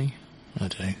 Monument Valley? I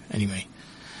don't know. Anyway,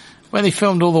 where they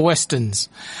filmed all the westerns,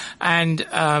 and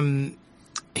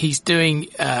he's doing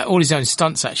all his own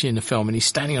stunts actually in the film, and he's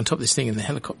standing on top of this thing and the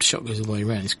helicopter shot goes all the way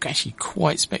around. It's actually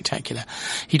quite spectacular.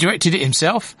 He directed it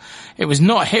himself. It was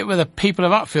not a hit with the people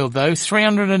of Uckfield though.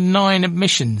 309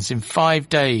 admissions in 5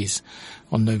 days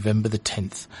on November the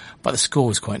 10th. But the score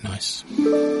was quite nice.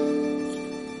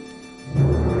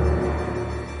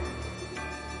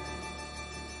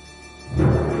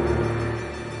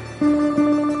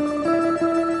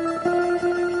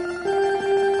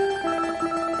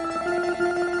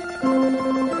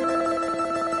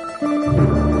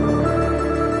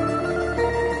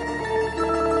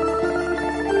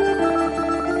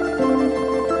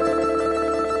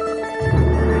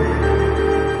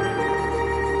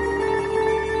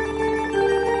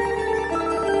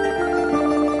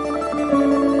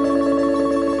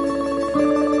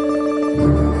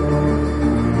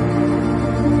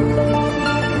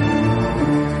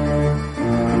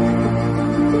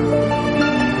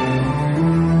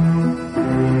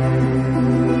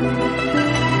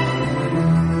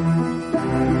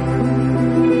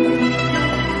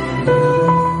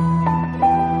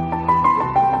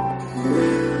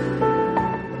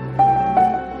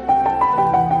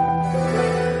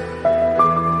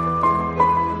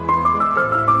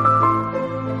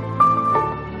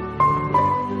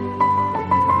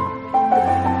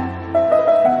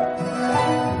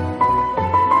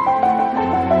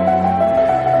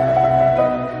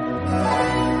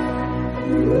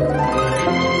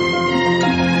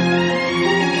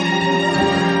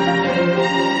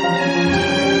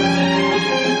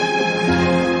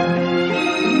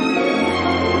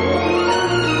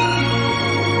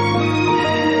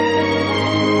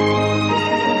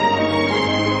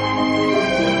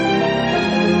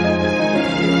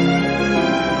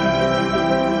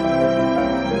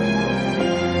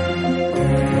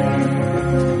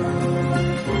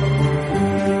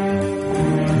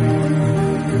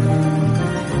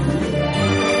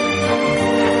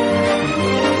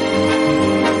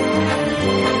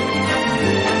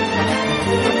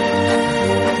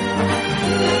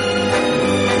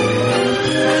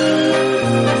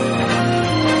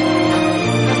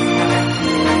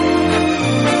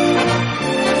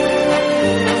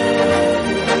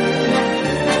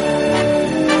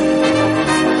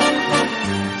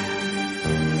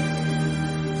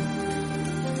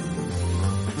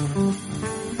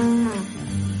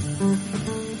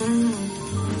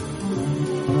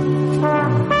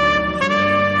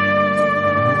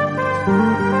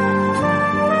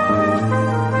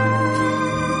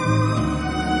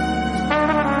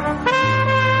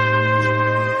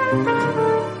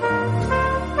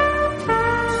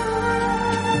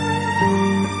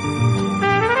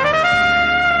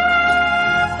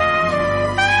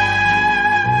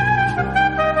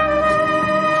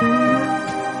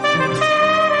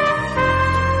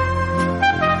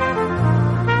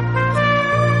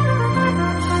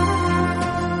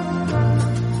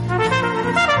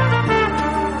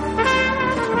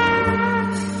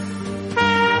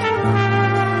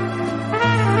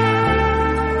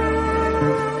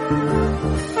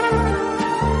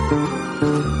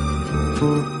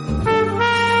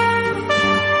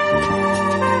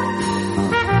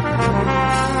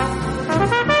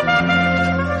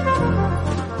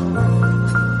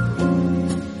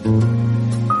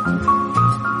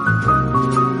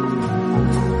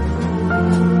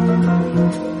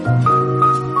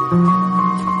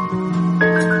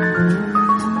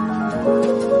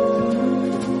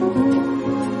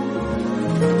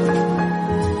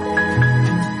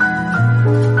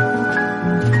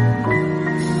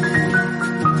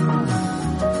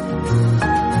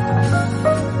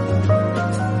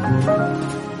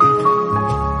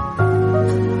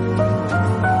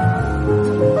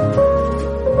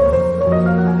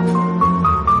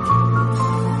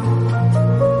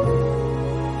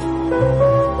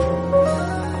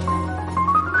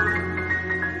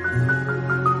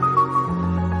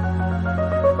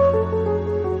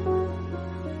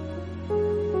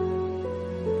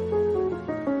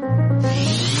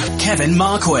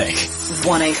 Markwick.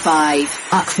 105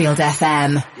 Uckfield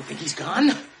FM. You think he's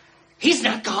gone? He's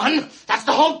not gone. That's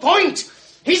the whole point.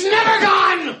 He's never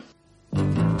gone!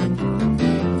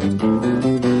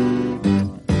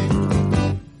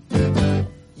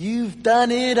 You've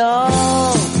done it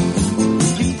all.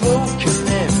 You've broken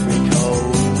every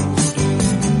code.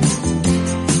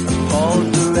 And pulled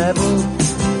the rebel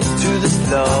to the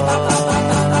floor.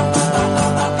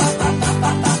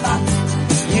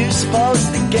 You spoke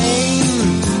the game,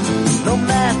 no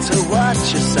matter what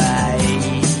you say.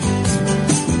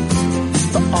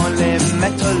 But only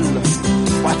metal,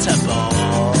 what a bore.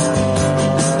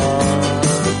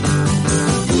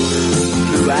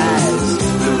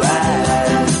 Blue eyes,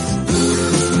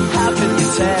 how can you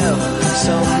tell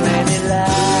so many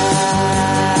lies?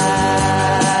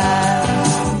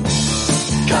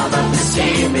 Come up and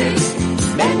see me,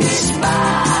 make me smile.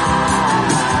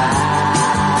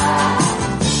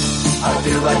 I'll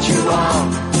do what you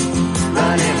want,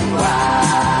 running wild.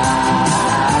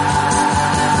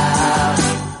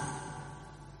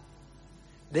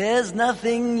 There's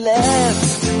nothing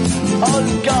left, all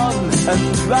gone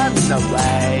and run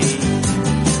away.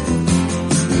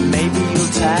 Maybe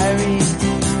you'll tarry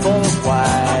for a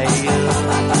while.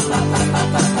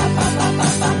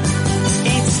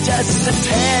 It's just a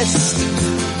test,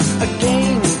 a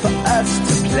game for us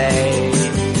to play.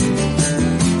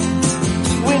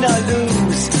 Win or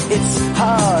lose, it's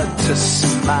hard to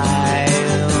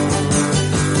smile.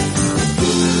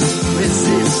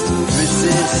 Resist,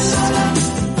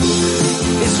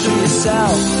 it's for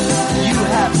yourself, you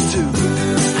have to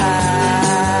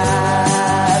hide.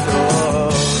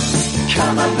 Oh,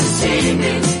 come up and see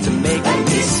me to make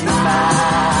me smile.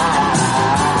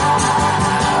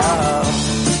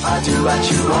 I'll do what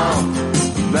you want,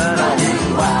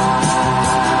 running wild.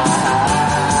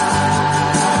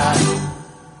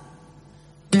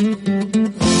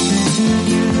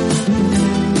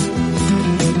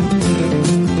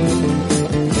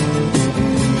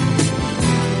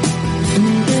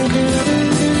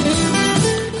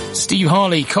 Steve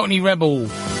Harley, Cockney Rebel.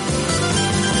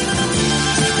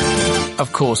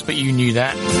 Of course, but you knew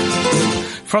that.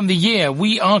 From the year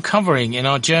we are covering in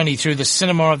our journey through the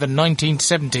cinema of the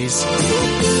 1970s,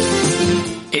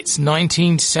 it's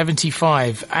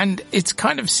 1975, and it's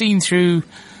kind of seen through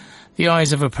the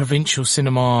eyes of a provincial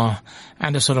cinema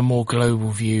and a sort of more global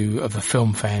view of a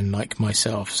film fan like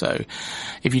myself. So,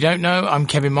 if you don't know, I'm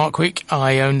Kevin Markwick.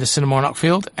 I own the cinema in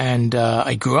Uckfield, and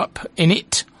I grew up in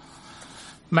it.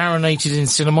 Marinated in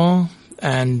cinema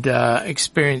and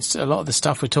experienced a lot of the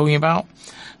stuff we're talking about,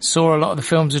 saw a lot of the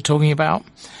films we're talking about,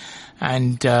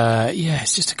 and yeah,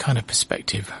 it's just a kind of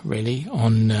perspective really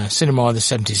on cinema of the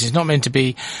 70s. It's not meant to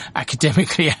be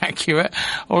academically accurate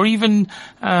or even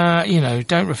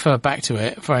don't refer back to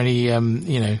it for any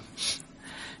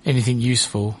anything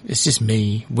useful. It's just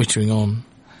me wittering on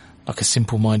like a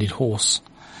simple-minded horse.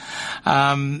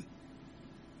 Now,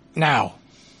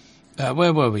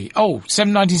 where were we?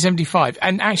 1975.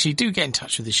 And actually, do get in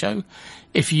touch with the show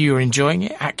if you are enjoying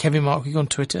it. At Kevin Markwick on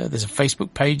Twitter. There's a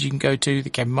Facebook page you can go to,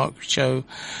 The Kevin Markwick Show.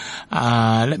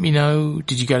 Let me know.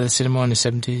 Did you go to the cinema in the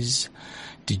 70s?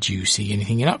 Did you see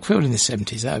anything in Uckfield in the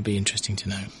 70s? That would be interesting to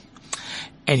know.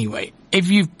 Anyway, if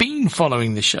you've been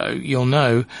following the show, you'll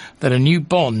know that a new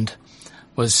Bond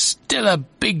was still a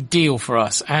big deal for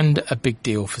us and a big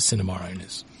deal for cinema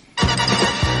owners.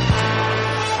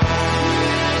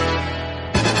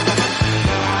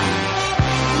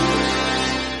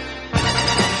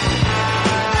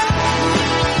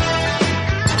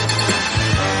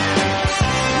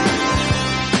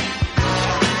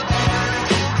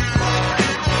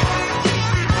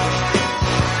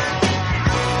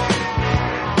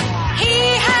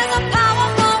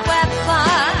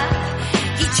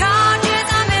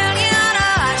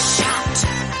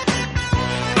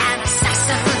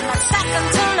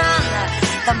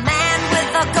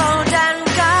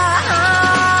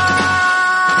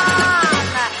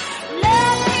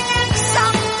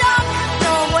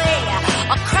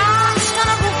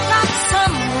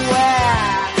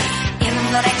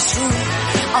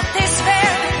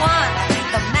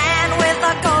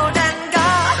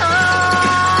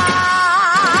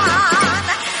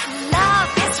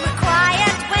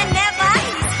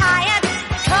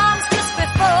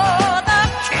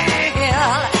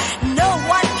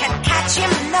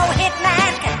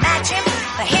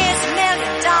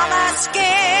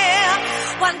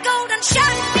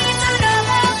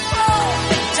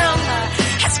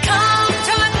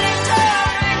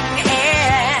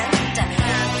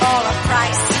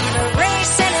 Price to the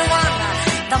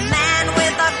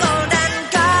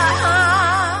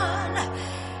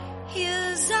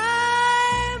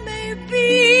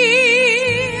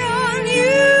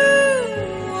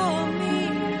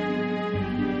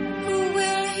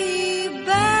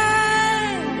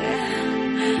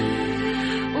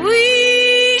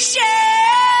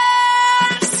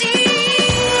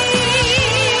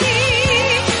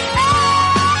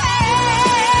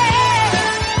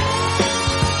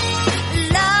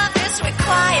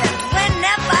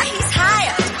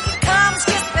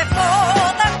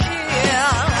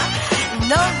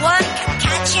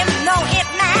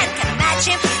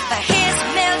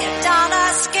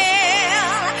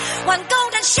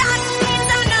one shot means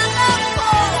another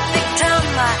poor victim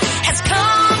has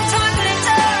come to a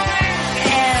glittering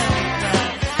end.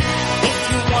 If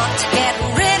you want to get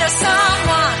rid of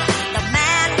someone, the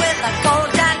man with a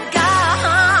golden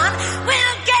gun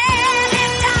will get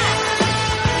it done.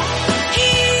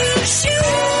 He'll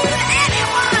shoot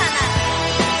anyone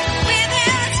with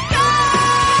his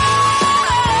golden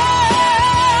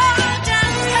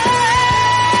gun.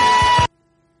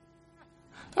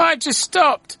 I just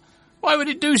stopped. Why would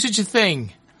it do such a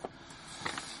thing?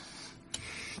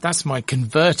 That's my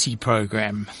Converti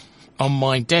program on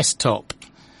my desktop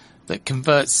that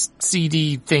converts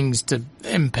CD things to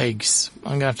MPEGs. I'm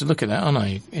going to have to look at that, aren't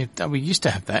I? We used to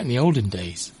have that in the olden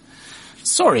days.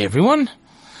 Sorry, everyone.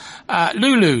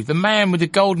 Lulu, the man with the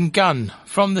golden gun,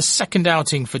 from the second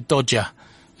outing for Dodger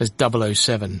as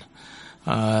 007.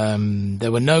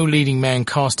 There were no leading man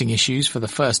casting issues for the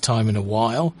first time in a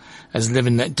while, as Live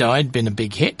and Let Die had been a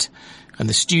big hit, and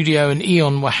the studio and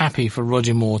Eon were happy for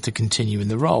Roger Moore to continue in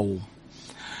the role.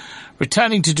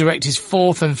 Returning to direct his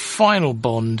fourth and final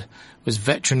Bond was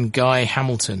veteran Guy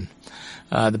Hamilton.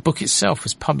 The book itself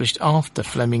was published after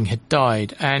Fleming had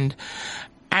died, and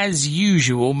as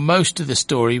usual, most of the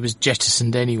story was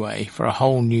jettisoned anyway for a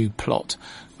whole new plot,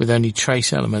 with only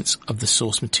trace elements of the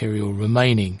source material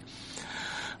remaining.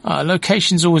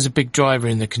 Location's always a big driver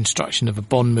in the construction of a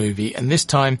Bond movie, and this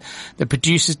time the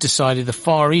producers decided the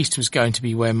Far East was going to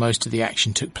be where most of the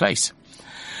action took place.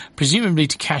 Presumably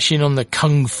to cash in on the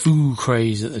kung fu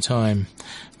craze at the time.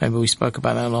 Remember we spoke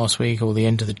about that last week, all the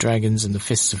Enter the Dragons and the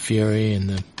Fists of Fury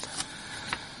and the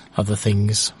other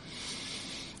things.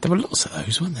 There were lots of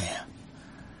those, weren't there?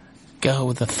 Girl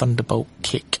with a thunderbolt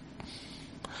kick.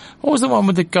 What was the one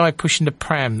with the guy pushing the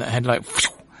pram that had like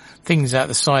things out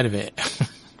the side of it?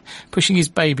 Pushing his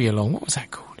baby along. What was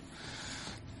that called?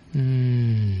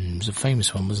 It was a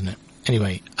famous one, wasn't it?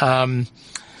 Anyway,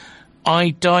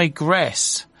 I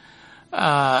digress.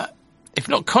 If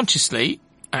not consciously,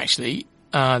 actually,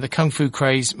 the kung fu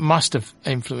craze must have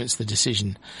influenced the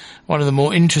decision. One of the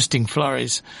more interesting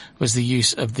flurries was the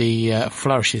use of the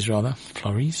flourishes,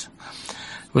 was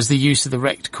the use of the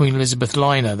wrecked Queen Elizabeth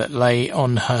liner that lay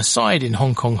on her side in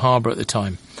Hong Kong harbour at the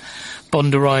time.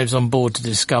 Bond arrives on board to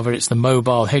discover it's the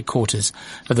mobile headquarters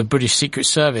of the British Secret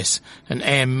Service, and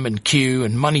M and Q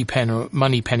and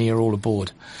Moneypenny are all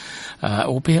aboard.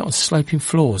 Albeit on sloping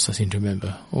floors, I seem to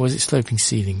remember. Or was it sloping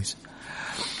ceilings?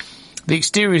 The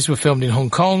exteriors were filmed in Hong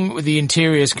Kong, with the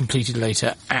interiors completed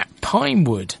later at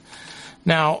Pinewood.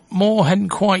 Now, Moore hadn't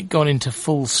quite gone into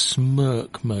full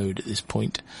smirk mode at this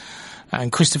point, and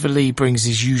Christopher Lee brings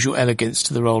his usual elegance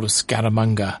to the role of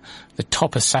Scaramanga, the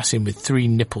top assassin with 3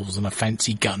 nipples and a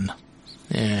fancy gun.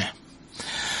 Yeah.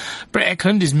 Brett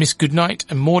Eklund is Miss Goodnight,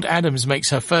 and Maud Adams makes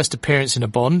her first appearance in a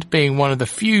Bond, being one of the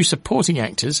few supporting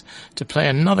actors to play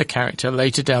another character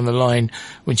later down the line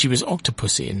when she was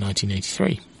Octopussy in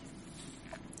 1983.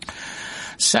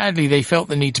 Sadly, they felt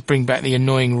the need to bring back the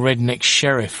annoying redneck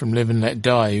sheriff from Live and Let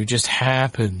Die, who just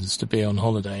happens to be on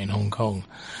holiday in Hong Kong.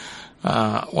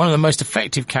 One of the most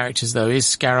effective characters, though, is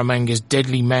Scaramanga's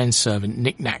deadly manservant,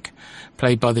 Nick Nack,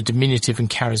 played by the diminutive and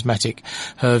charismatic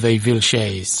Hervé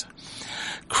Villechaize.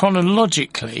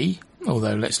 Chronologically,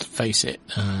 although let's face it,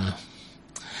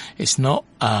 it's not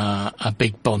a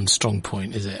big Bond strong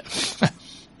point, is it?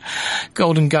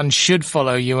 Golden Gun should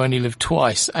follow You Only Live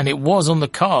Twice, and it was on the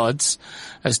cards,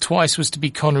 as Twice was to be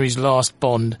Connery's last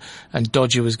Bond and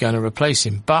Dodger was going to replace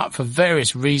him. But for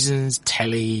various reasons,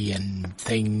 telly and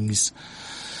things,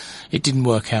 it didn't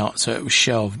work out, so it was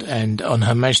shelved, and On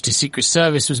Her Majesty's Secret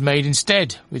Service was made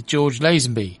instead, with George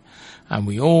Lazenby, and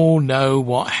we all know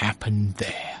what happened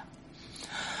there.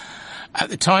 At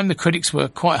the time, the critics were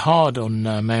quite hard on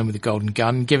Man with the Golden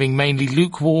Gun, giving mainly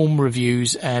lukewarm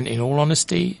reviews, and in all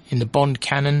honesty, in the Bond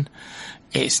canon,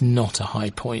 it's not a high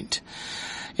point.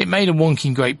 It made a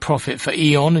wonking great profit for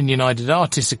Eon and United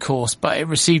Artists, of course, but it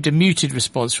received a muted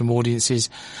response from audiences,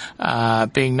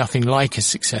 being nothing like as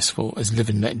successful as Live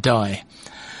and Let Die.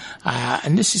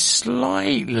 And this is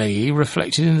slightly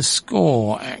reflected in the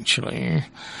score, actually.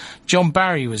 John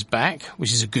Barry was back,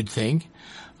 which is a good thing.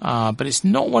 But it's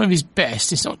not one of his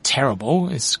best. It's not terrible.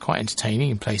 It's quite entertaining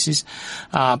in places.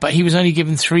 But he was only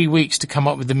given 3 weeks to come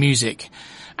up with the music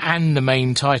and the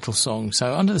main title song.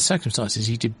 So under the circumstances,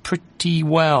 he did pretty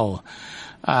well.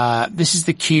 This is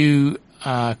the cue,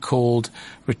 called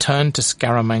Return to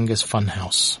Scaramanga's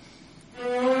Funhouse.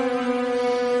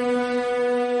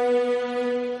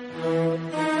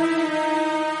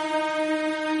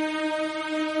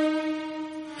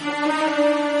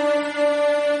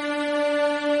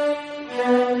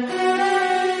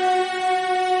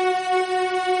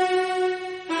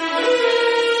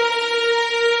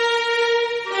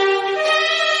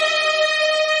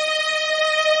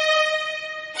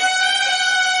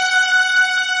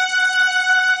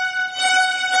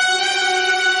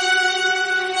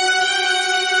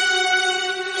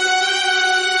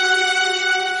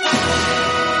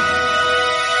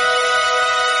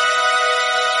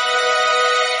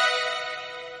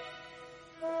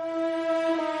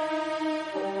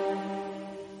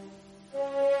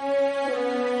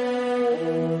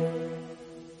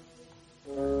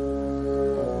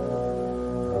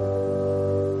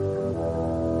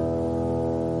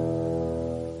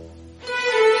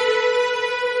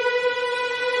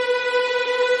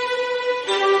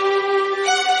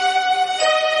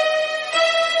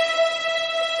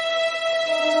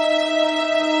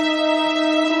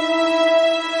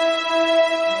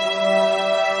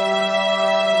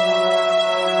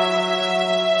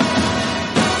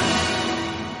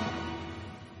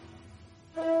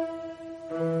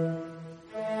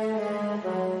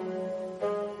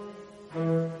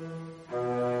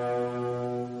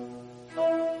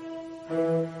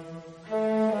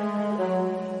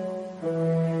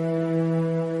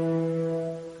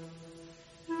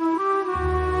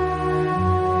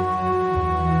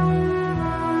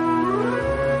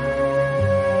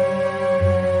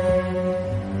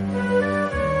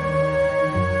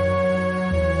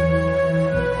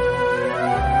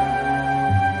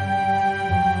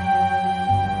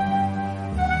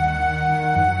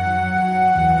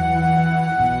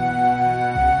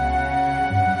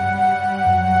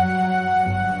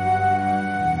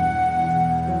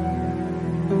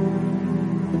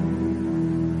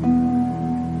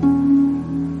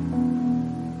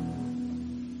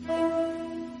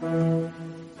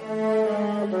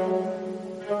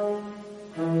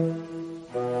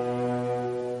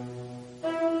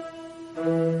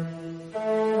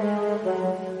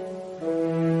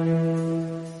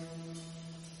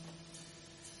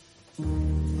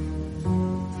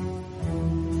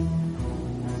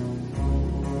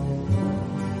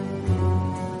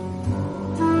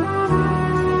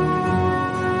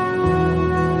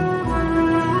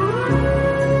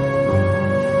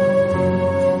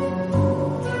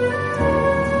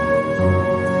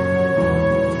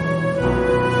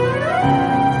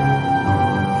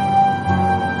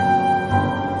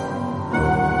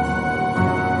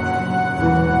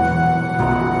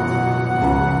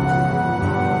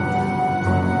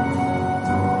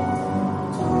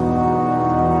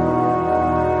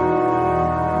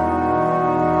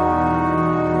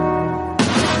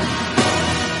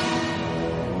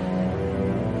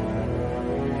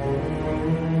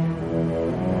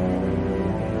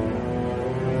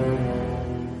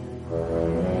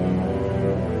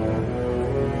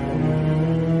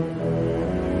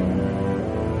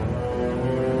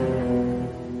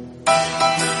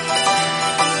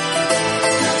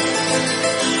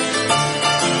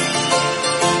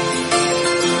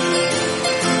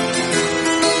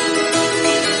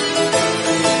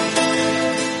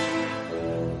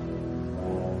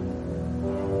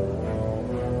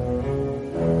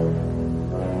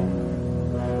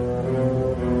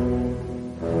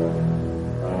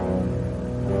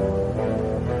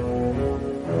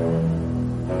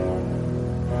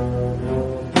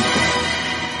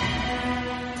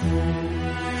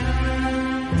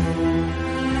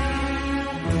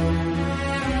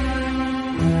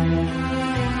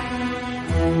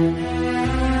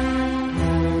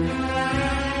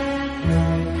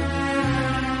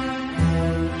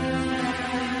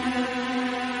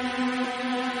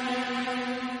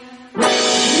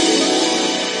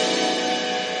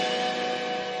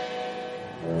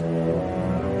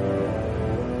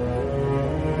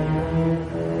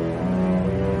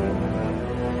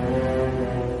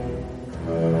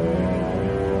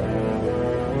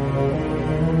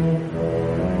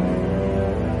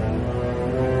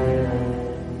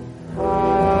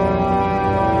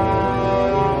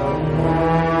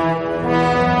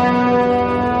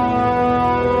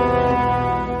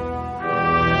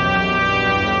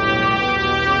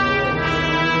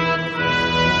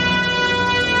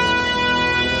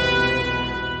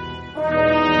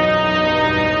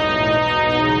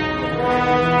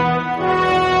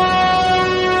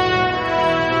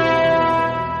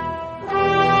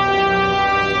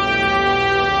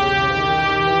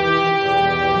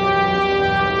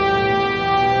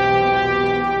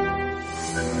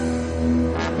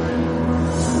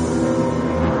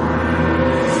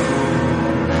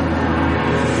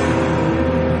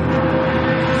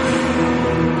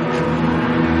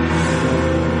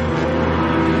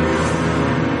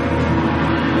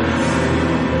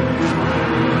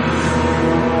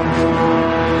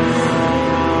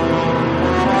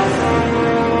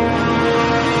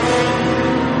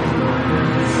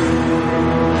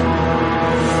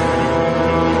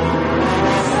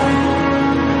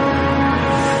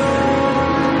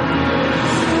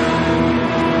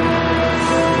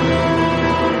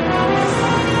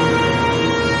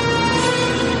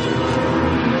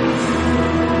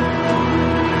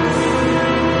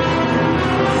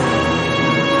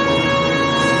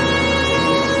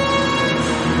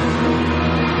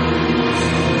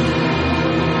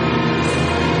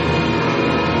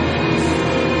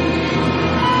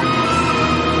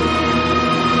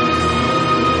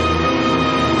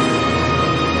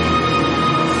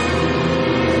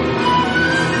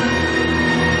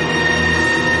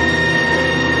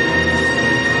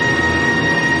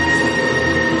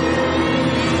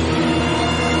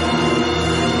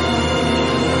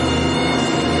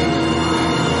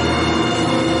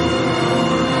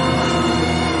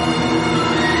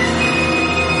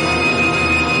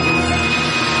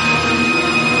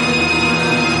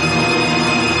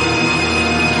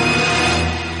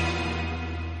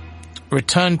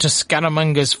 Return to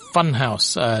Scaramanga's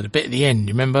Funhouse, the bit at the end,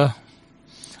 you remember?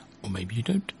 Or maybe you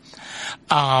don't.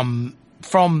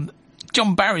 From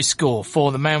John Barry's score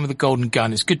for The Man with the Golden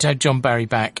Gun. It's good to have John Barry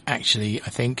back, actually, I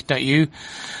think, don't you?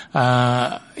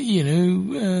 Paul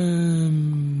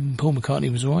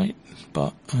McCartney was right,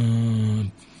 but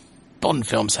Bond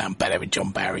films sound better with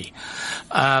John Barry.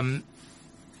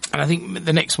 And I think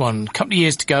the next one, a couple of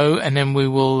years to go, and then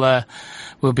we'll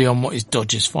be on what is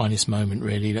Dodger's finest moment,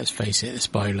 really. Let's face it, The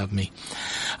Spy Who Loved Me.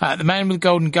 The Man with the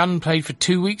Golden Gun played for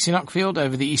 2 weeks in Uckfield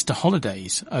over the Easter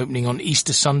holidays, opening on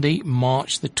Easter Sunday,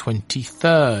 March the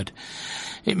 23rd.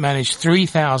 It managed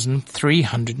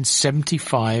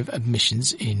 3,375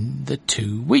 admissions in the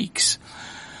 2 weeks.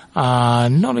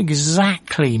 Not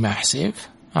exactly massive.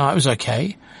 It was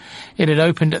okay. It had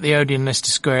opened at the Odeon Leicester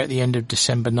Square at the end of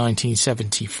December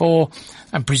 1974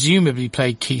 and presumably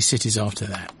played key cities after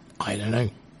that. I don't know.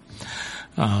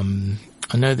 I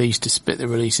know they used to split the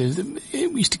releases. It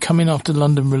used to come in after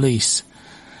London release.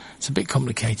 It's a bit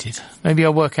complicated. Maybe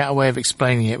I'll work out a way of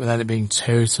explaining it without it being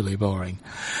totally boring.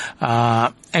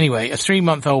 Anyway, a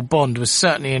 3-month-old Bond was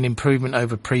certainly an improvement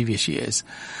over previous years.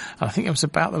 I think it was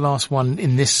about the last one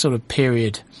in this sort of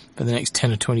period. For the next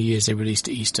 10 or 20 years they released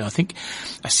at Easter. I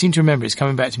seem to remember, it's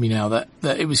coming back to me now, that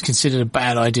it was considered a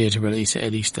bad idea to release it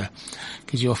at Easter,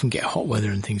 because you often get hot weather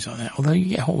and things like that. Although you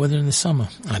get hot weather in the summer.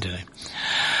 I don't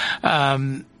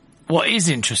know. What is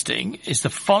interesting is the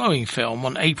following film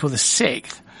on April the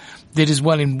 6th did as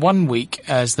well in 1 week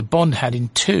as the Bond had in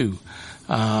 2.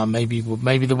 Maybe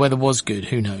the weather was good,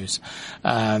 who knows.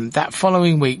 That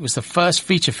following week was the first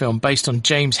feature film based on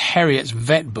James Herriot's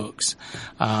vet books,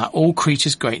 All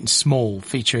Creatures Great and Small,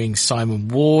 featuring Simon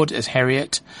Ward as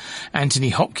Herriot, Anthony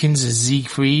Hopkins as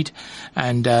Siegfried,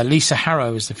 and Lisa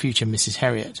Harrow as the future Mrs.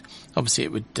 Herriot. Obviously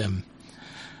it would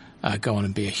go on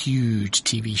and be a huge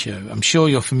TV show. I'm sure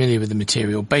you're familiar with the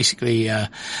material. Basically,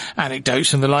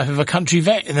 anecdotes from the life of a country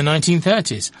vet in the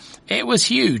 1930s. It was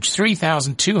huge.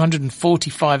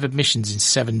 3,245 admissions in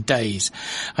 7 days.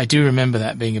 I do remember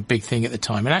that being a big thing at the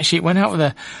time. And actually, it went out with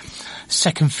a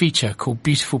second feature called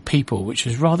Beautiful People, which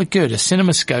was rather good. A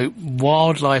CinemaScope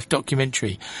wildlife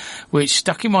documentary, which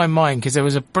stuck in my mind because there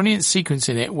was a brilliant sequence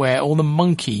in it where all the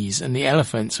monkeys and the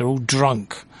elephants are all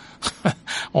drunk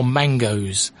on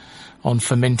mangoes. On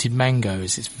fermented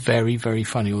mangoes. It's very, very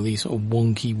funny. All these sort of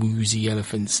wonky, woozy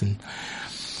elephants and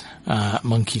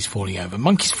monkeys falling over.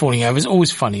 Monkeys falling over is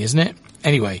always funny, isn't it?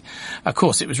 Anyway, of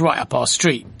course, it was right up our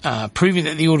street, proving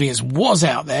that the audience was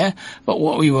out there, but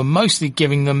what we were mostly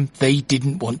giving them, they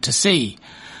didn't want to see.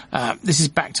 This is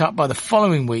backed up by the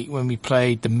following week when we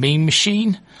played The Mean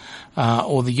Machine,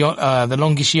 or The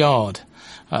Longest Yard.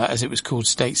 As it was called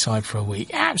stateside for a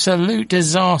week. Absolute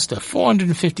disaster.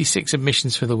 456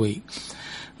 admissions for the week.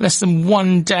 Less than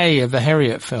 1 day of the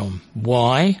Herriot film.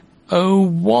 Why? Oh,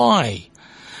 why?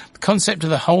 The concept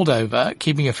of the holdover,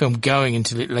 keeping a film going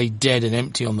until it lay dead and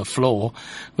empty on the floor,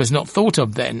 was not thought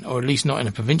of then, or at least not in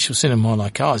a provincial cinema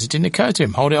like ours. It didn't occur to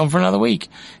him. Hold it on for another week.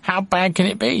 How bad can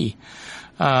it be?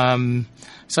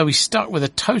 So we were stuck with a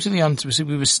totally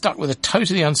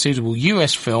unsuitable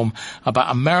US film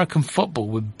about American football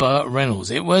with Burt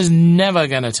Reynolds. It was never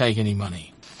going to take any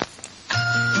money.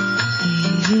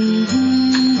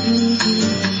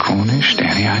 Cornish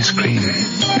dairy ice cream,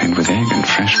 made with egg and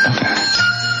fresh butter.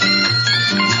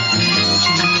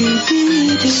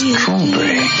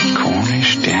 Strawberry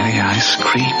Cornish dairy ice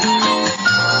cream.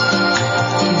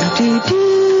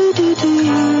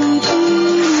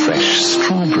 Fresh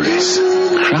strawberries,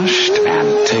 crushed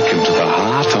and taken to the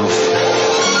heart of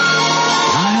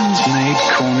Lion's Made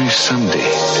Cornish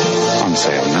Sundae. On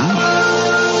sale now.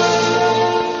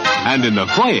 And in the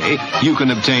foyer, you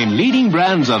can obtain leading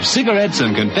brands of cigarettes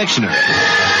and confectionery.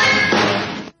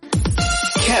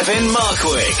 Kevin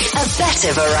Markwick. A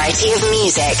better variety of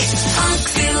music.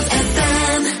 Uckfield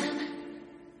FM.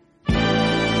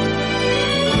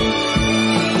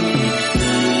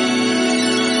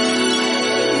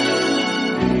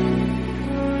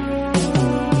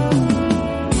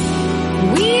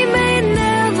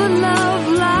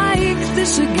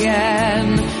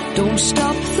 Again, don't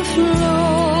stop the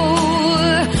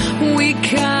flow. We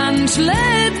can't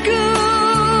let go.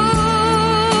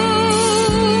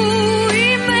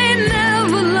 We may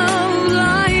never love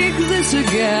like this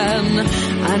again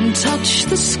and touch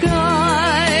the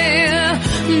sky,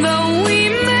 though we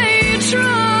may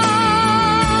try.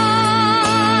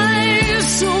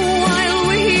 So while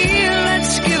we're here,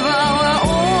 let's give our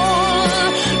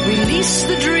all. Release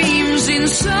the dreams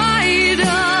inside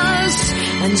us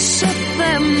and set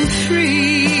them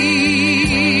free.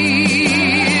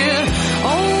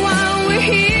 Oh, while we're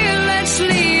here, let's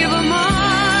leave a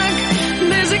mark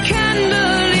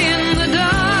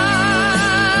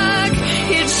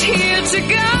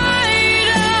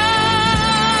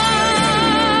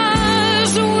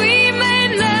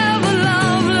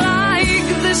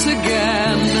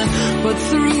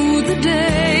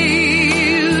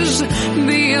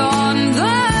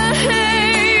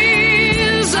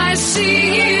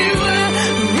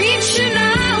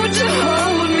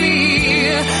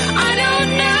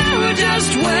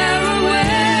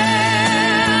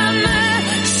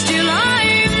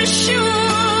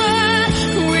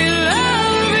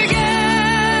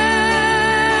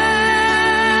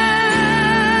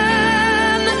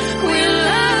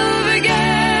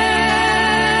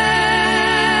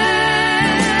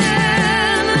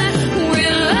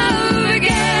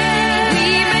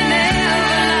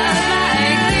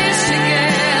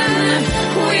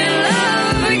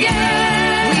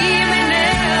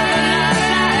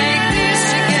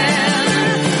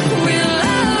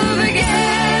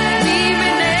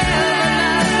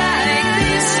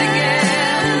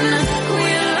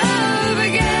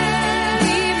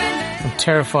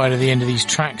terrified of the end of these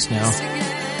tracks now.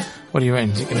 What do you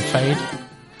reckon? Is it going to fade?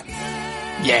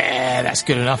 Yeah, that's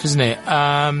good enough, isn't it?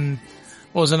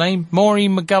 What was her name?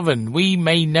 Maureen McGovern. We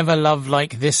May Never Love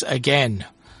Like This Again.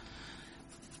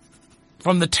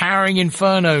 From the Towering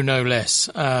Inferno, no less.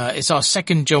 It's our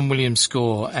second John Williams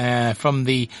score from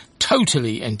the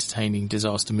totally entertaining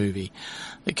disaster movie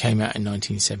that came out in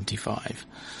 1975.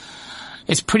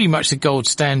 It's pretty much the gold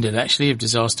standard, actually, of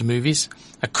disaster movies.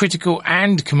 A critical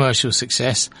and commercial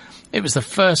success. It was the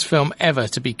first film ever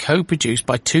to be co-produced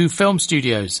by two film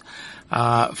studios.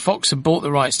 Fox had bought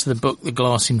the rights to the book The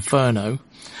Glass Inferno,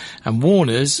 and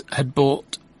Warner's had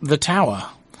bought The Tower.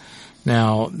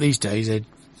 Now, these days, they'd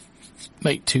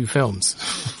make two films.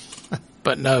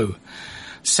 But no.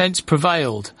 Sense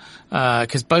prevailed,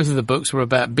 because both of the books were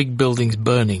about big buildings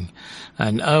burning.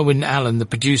 And Irwin Allen, the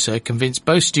producer, convinced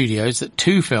both studios that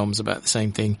two films about the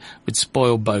same thing would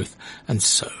spoil both. And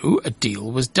so a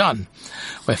deal was done,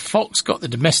 where Fox got the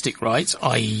domestic rights,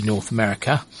 i.e. North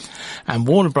America, and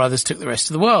Warner Brothers took the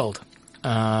rest of the world.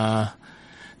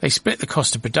 They split the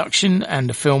cost of production, and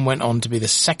the film went on to be the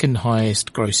second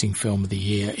highest grossing film of the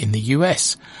year in the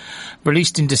US.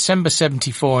 Released in December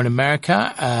 74 in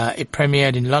America, it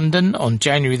premiered in London on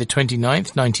January the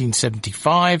 29th,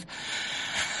 1975,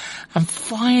 and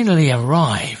finally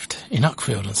arrived in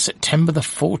Uckfield on September the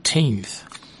 14th.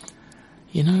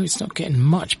 You know, it's not getting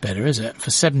much better, is it? For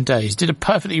 7 days. Did a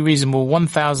perfectly reasonable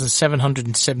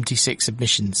 1,776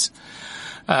 submissions.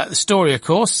 The story, of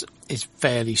course, is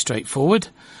fairly straightforward.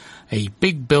 A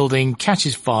big building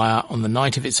catches fire on the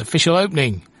night of its official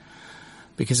opening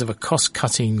because of a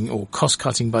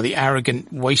cost-cutting by the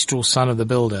arrogant, wastrel son of the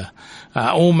builder.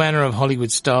 All manner of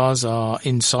Hollywood stars are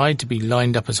inside to be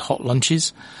lined up as hot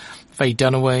lunches. Faye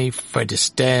Dunaway, Fred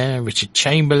Astaire, Richard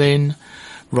Chamberlain,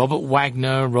 Robert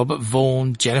Wagner, Robert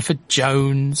Vaughn, Jennifer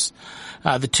Jones.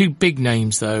 The two big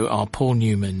names, though, are Paul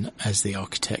Newman as the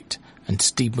architect and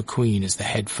Steve McQueen as the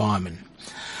head fireman.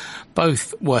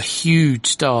 Both were huge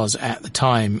stars at the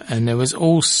time, and there was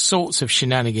all sorts of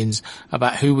shenanigans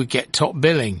about who would get top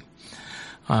billing.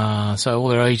 So all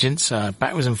their agents,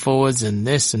 backwards and forwards and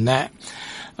this and that,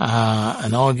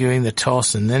 and arguing the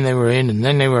toss, and then they were in, and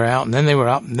then they were out, and then they were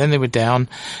up, and then they were down.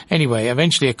 Anyway,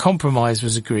 eventually a compromise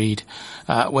was agreed,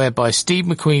 whereby Steve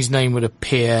McQueen's name would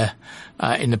appear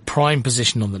in the prime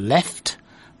position on the left,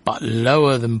 but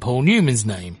lower than Paul Newman's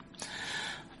name.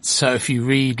 So if you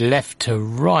read left to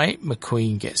right,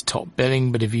 McQueen gets top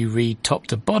billing, but if you read top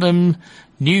to bottom,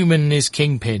 Newman is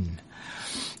kingpin.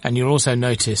 And you'll also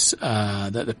notice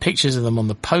that the pictures of them on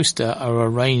the poster are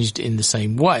arranged in the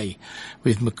same way,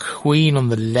 with McQueen on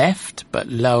the left, but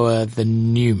lower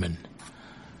than Newman.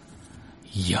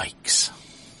 Yikes.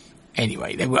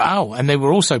 Anyway, they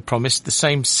were also promised the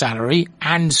same salary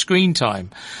and screen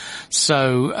time.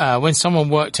 So when someone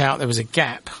worked out there was a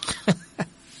gap,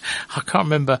 I can't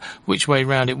remember which way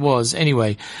round it was.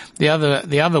 Anyway, the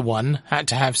other one had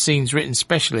to have scenes written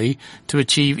specially to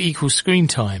achieve equal screen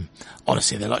time.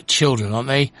 Honestly, they're like children, aren't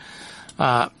they?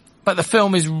 But the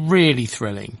film is really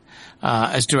thrilling,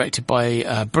 as directed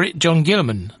by Brit John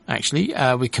Gilliman, actually,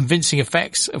 with convincing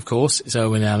effects, of course, it's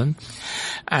Irwin Allen,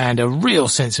 and a real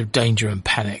sense of danger and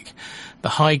panic. The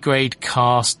high-grade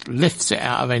cast lifts it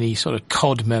out of any sort of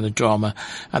cod melodrama,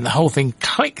 and the whole thing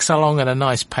clicks along at a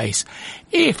nice pace,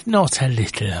 if not a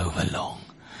little overlong.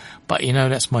 But, you know,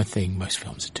 that's my thing. Most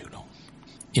films are too long,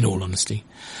 in all honesty.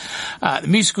 The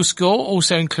musical score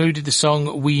also included the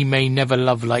song We May Never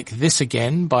Love Like This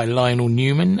Again by Lionel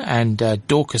Newman and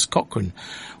Dorcas Cochran,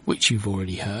 which you've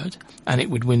already heard, and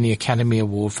it would win the Academy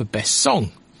Award for Best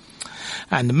Song.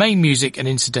 And the main music and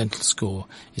incidental score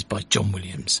is by John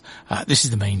Williams. This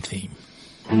is the main theme.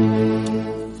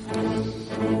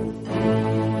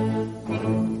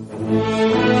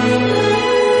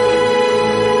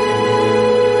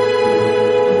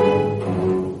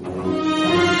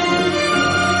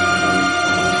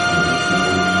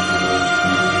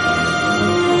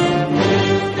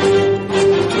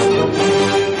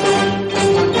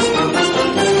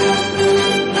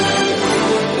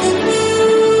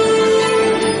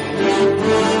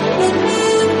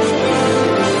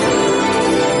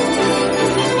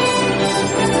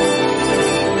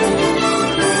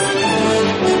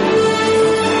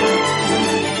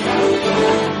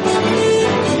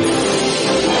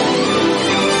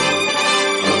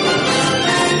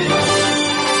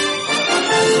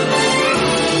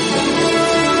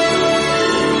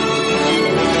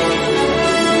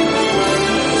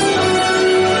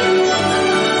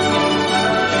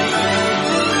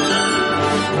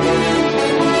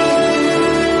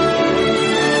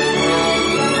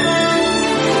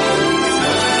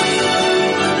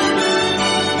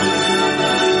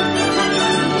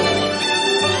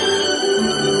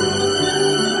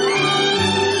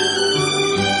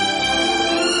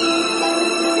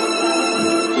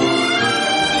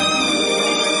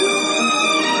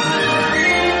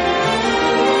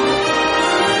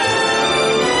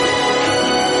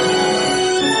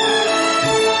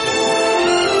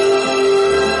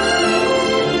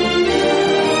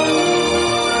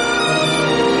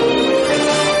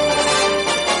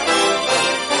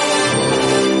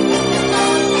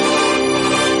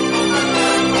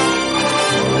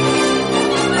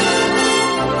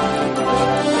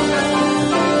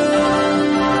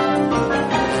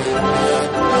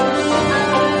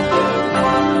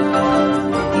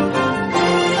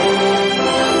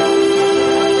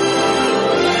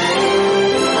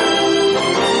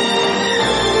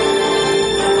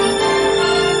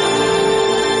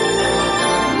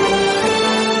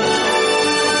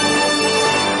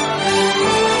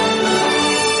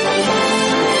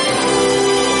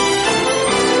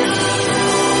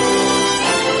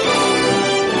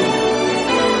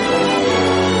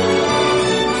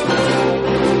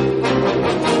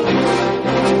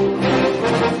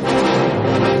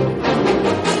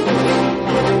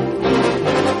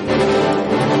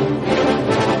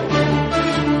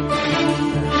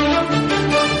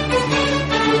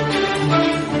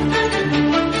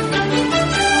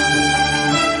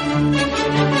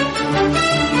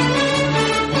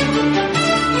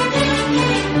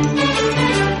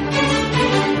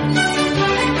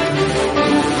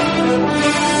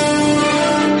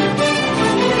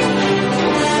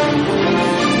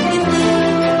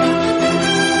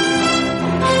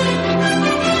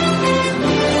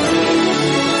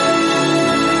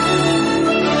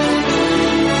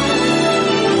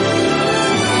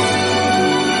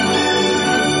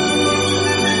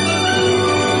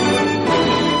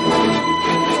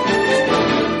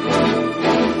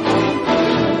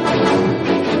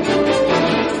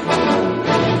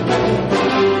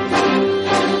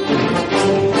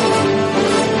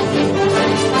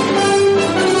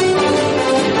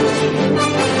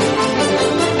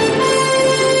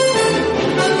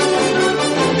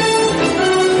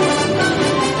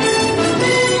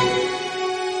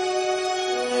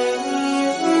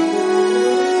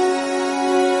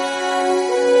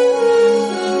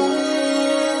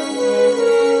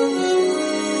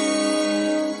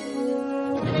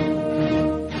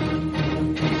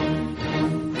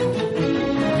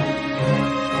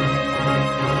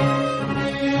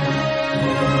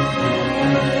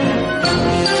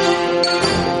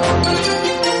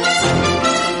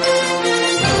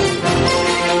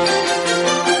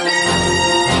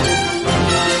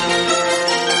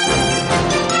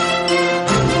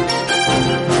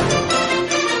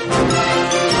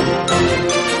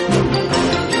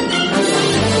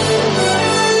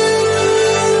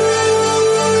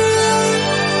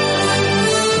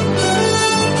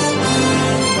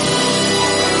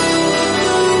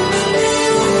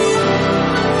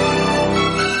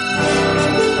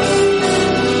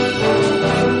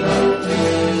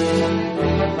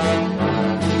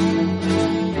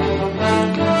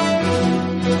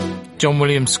 John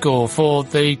Williams score for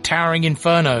the Towering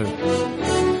Inferno.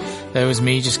 There was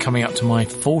me just coming up to my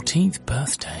 14th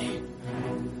birthday.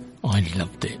 I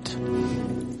loved it.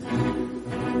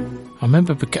 I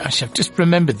remember, gosh, I've just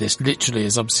remembered this literally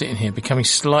as I'm sitting here, becoming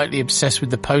slightly obsessed with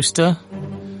the poster.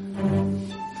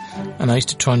 And I used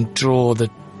to try and draw the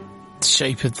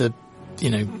shape of the,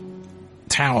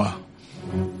 tower.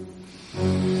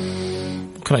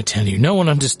 What can I tell you? No one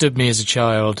understood me as a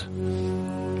child.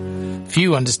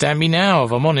 Few understand me now,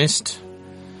 if I'm honest.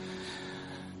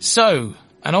 So,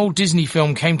 an old Disney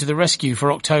film came to the rescue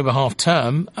for October half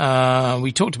term.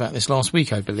 We talked about this last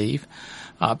week, I believe.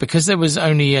 Because there was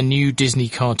only a new Disney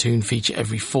cartoon feature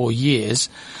every 4 years,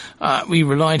 we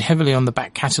relied heavily on the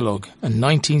back catalogue, and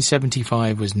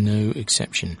 1975 was no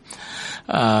exception.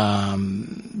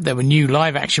 There were new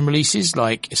live-action releases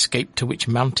like Escape to Witch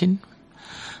Mountain,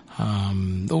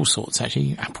 all sorts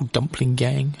actually. Apple Dumpling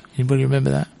Gang, anybody remember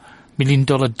that? $1 Million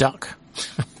Duck,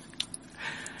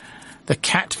 The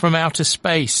Cat from Outer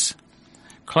Space,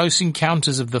 Close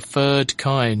Encounters of the Third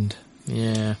Kind,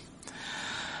 yeah.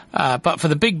 But for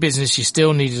the big business, you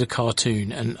still needed a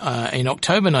cartoon. And in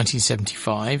October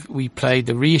 1975, we played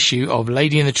the reissue of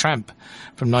Lady and the Tramp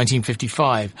from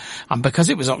 1955. And because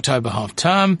it was October half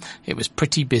term, it was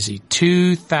pretty busy.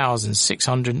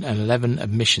 2,611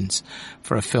 admissions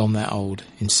for a film that old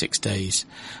in 6 days.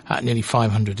 Nearly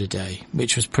 500 a day,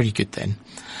 which was pretty good then.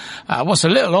 What's a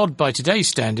little odd by today's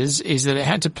standards is that it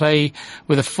had to play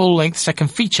with a full-length second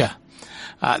feature.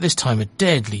 This time a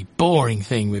deadly, boring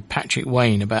thing with Patrick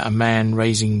Wayne about a man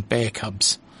raising bear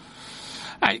cubs.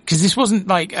 Because this wasn't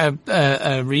like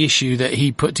a reissue that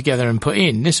he put together and put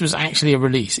in. This was actually a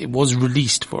release. It was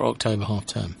released for October half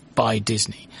term by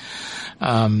Disney.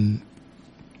 And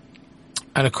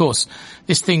of course,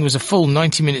 this thing was a full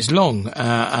 90 minutes long.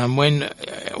 And when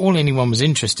all anyone was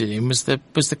interested in was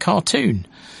the cartoon.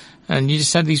 And you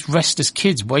just had these restless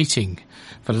kids waiting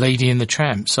for Lady and the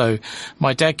Tramp. So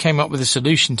my dad came up with a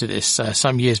solution to this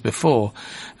some years before.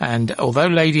 And although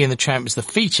Lady and the Tramp was the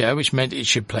feature, which meant it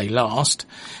should play last,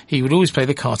 he would always play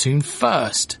the cartoon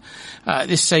first.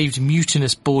 This saved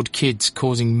mutinous, bored kids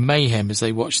causing mayhem as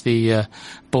they watched the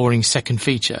boring second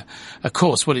feature. Of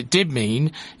course, what it did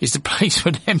mean is the place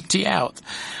would empty out,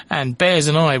 and Bears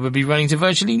and I would be running to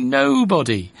virtually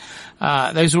nobody.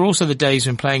 Those were also the days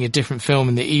when playing a different film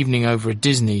in the evening over at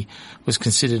Disney was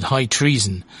considered high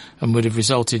treason and would have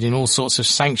resulted in all sorts of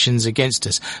sanctions against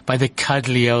us by the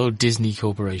cuddly old Disney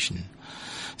Corporation.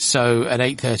 So at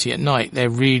 8:30 at night, there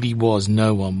really was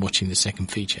no one watching the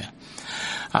second feature.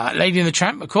 Lady and the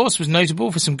Tramp, of course, was notable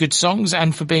for some good songs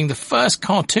and for being the first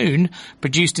cartoon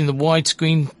produced in the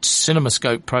widescreen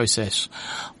CinemaScope process.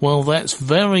 Well, that's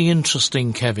very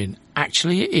interesting, Kevin.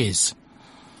 Actually, it is.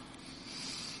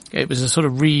 It was a sort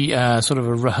of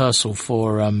a rehearsal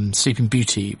for Sleeping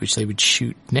Beauty, which they would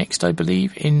shoot next, I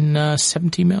believe, in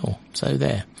 70mm. So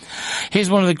there. Here's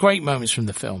one of the great moments from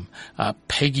the film.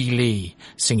 Peggy Lee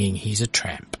singing He's a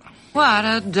Tramp. What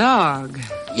a dog.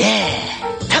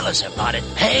 Yeah, tell us about it,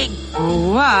 Peg.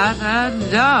 What a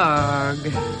dog.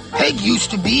 Peg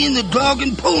used to be in the Dog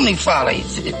and Pony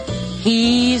Follies.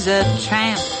 He's a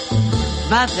tramp,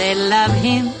 but they love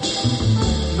him.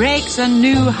 Breaks a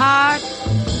new heart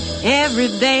every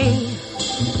day.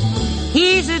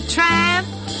 He's a tramp,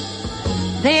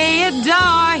 they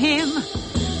adore him,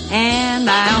 and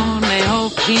I only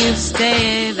hope he'll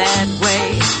stay that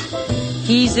way.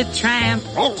 He's a tramp,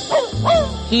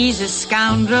 he's a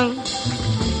scoundrel,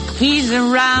 he's a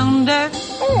rounder,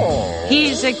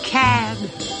 he's a cad.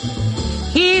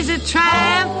 He's a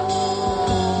tramp,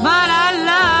 but I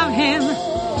love him.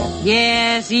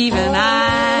 Yes, even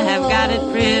I have got it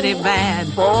pretty bad.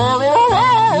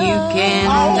 You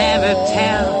can never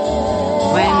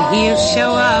tell when he'll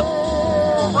show up.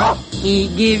 He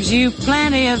gives you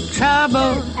plenty of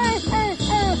trouble.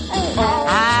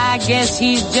 I guess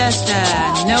he's just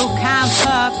a no-count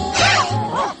pup.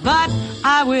 But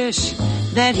I wish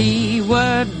that he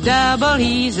were double.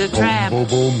 He's a tramp.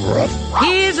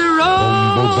 He's a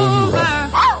rover.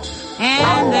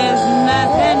 And there's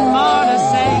nothing more to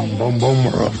say.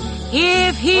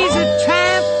 If he's a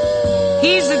tramp,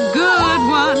 he's a good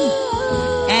one.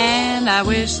 And I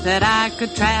wish that I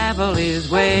could travel his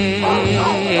way.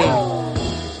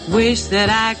 Wish that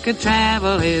I could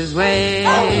travel his way.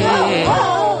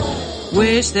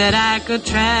 Wish that I could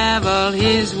travel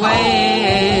his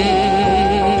way.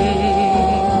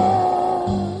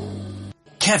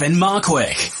 Kevin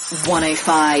Markwick.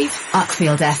 105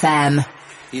 Uckfield FM.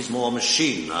 He's more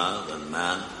machine now than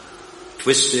man,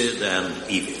 twisted and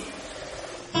evil.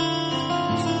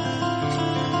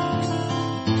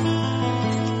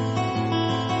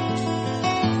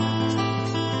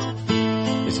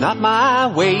 not my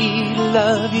way to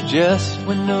love you just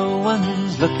when no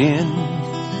one's looking.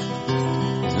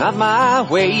 It's not my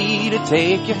way to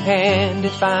take your hand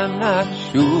if I'm not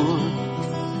sure.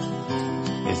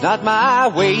 It's not my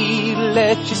way to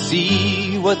let you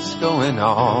see what's going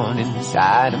on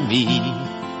inside of me.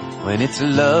 When it's a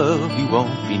love you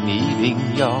won't be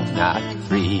needing, you're not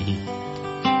free.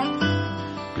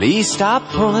 Please stop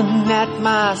pulling at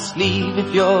my sleeve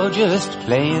if you're just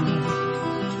playing.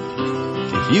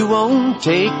 If you won't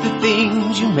take the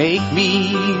things you make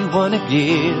me wanna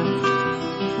give.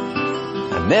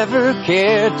 I never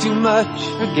cared too much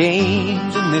for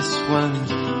games, and this one's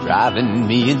driving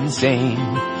me insane.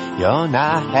 You're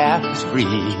not half as free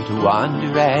to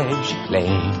wander as you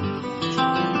claim.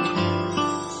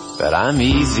 But I'm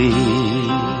easy,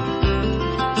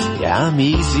 yeah, I'm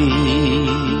easy.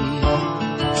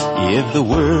 Give the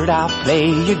word, I'll play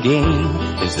your game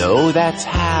as though that's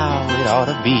how it ought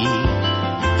to be.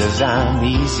 'Cause I'm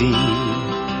easy.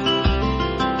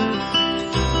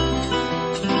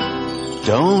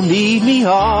 Don't lead me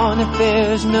on if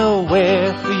there's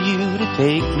nowhere for you to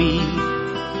take me.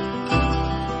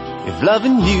 If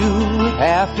loving you would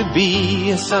have to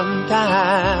be a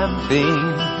sometime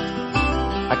thing,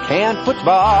 I can't put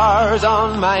bars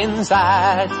on my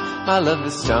insides. My love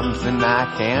is something I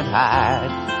can't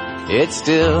hide. It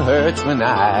still hurts when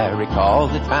I recall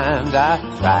the times I've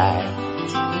tried.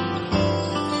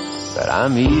 But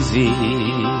I'm easy,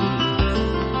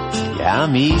 yeah,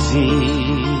 I'm easy.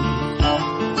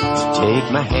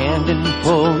 Take my hand and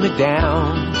pull me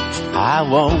down. I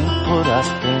won't put up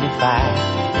any fight,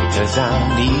 because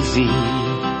I'm easy.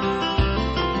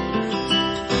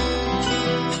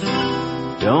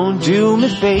 Don't do me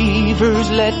favors,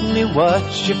 let me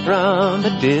watch you from a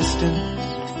distance.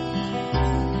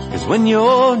 'Cause when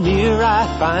you're near I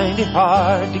find it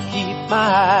hard to keep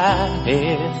my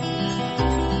head.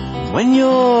 When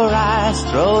your eyes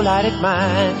throw light at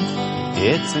mine,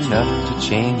 it's enough to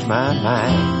change my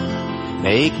mind.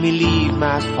 Make me leave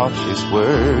my cautious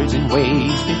words and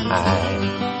ways behind.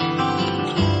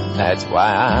 That's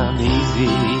why I'm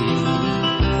easy,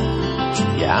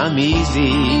 yeah, I'm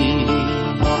easy.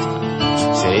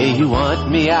 Say you want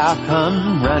me, I'll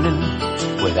come running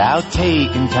without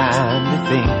taking time to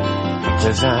think.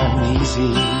 Because I'm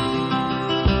easy,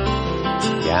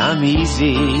 yeah, I'm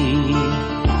easy.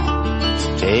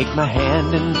 Take my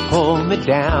hand and pull me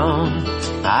down.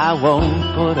 I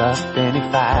won't put up any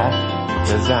fight,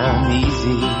 because I'm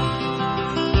easy,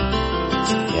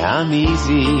 yeah, I'm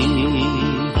easy.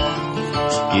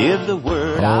 Give the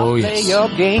word, I'll play your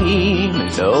game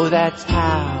as though that's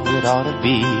how it ought to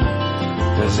be,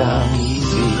 because I'm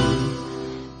easy.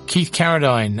 Keith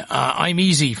Carradine, I'm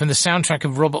Easy, from the soundtrack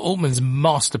of Robert Altman's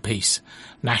masterpiece,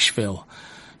 Nashville.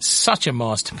 Such a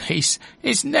masterpiece.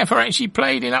 It's never actually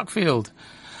played in Uckfield.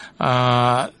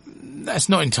 That's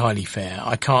not entirely fair.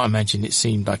 I can't imagine it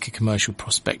seemed like a commercial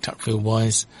prospect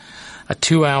Uckfield-wise. A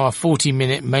 2-hour,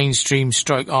 40-minute mainstream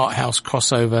stroke art house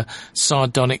crossover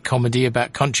sardonic comedy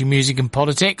about country music and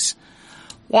politics.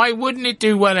 Why wouldn't it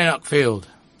do well in Uckfield?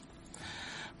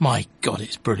 My God,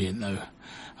 it's brilliant though.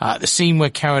 The scene where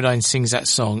Carradine sings that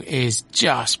song is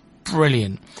just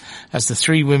brilliant, as the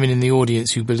three women in the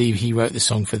audience who believe he wrote the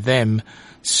song for them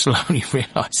slowly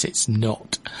realise it's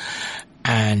not.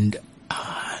 And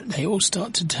they all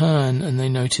start to turn and they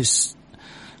notice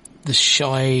the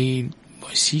shy...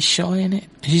 Is he shy in it?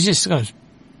 She's just kind of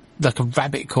like a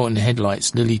rabbit caught in the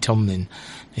headlights, Lily Tomlin.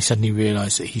 They suddenly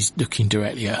realise that he's looking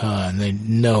directly at her and they've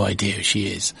no idea who she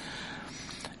is.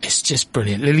 It's just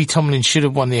brilliant. Lily Tomlin should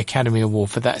have won the Academy Award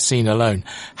for that scene alone.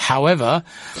 However,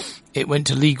 it went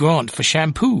to Lee Grant for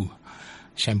Shampoo.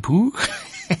 Shampoo?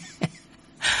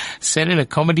 Said in a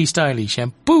comedy style,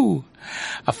 Shampoo.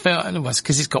 I felt it was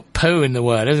because it's got poo in the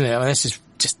word, isn't it? I mean, this is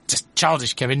just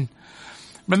childish, Kevin.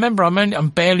 Remember, I'm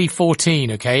barely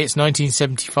 14, okay? It's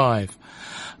 1975.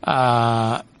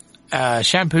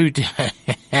 Shampoo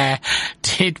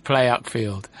did play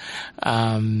Uckfield.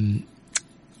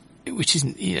 Which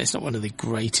isn't, it's not one of the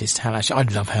greatest Hal Ashby. I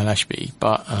love Hal Ashby,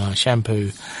 but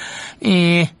Shampoo,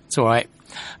 it's alright.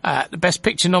 The Best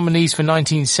Picture nominees for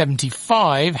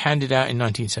 1975, handed out in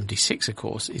 1976, of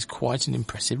course, is quite an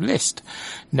impressive list.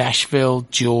 Nashville,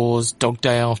 Jaws, Dog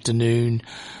Day Afternoon,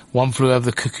 One Flew Over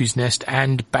the Cuckoo's Nest,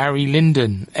 and Barry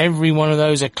Lyndon. Every one of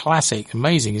those are classic.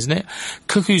 Amazing, isn't it?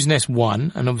 Cuckoo's Nest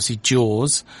won, and obviously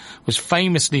Jaws was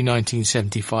famously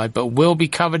 1975, but will be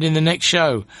covered in the next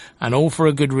show, and all for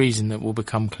a good reason that will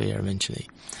become clear eventually.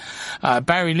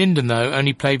 Barry Lyndon, though,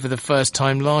 only played for the first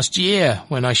time last year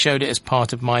when I showed it as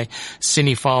part of my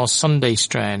Cinephile Sunday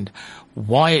strand.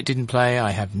 Why it didn't play,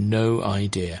 I have no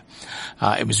idea.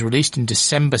 It was released in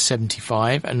December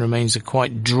 75 and remains a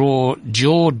quite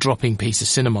jaw-dropping piece of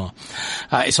cinema.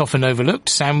 It's often overlooked,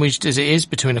 sandwiched as it is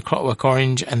between A Clockwork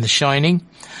Orange and The Shining.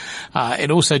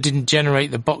 It also didn't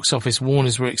generate the box office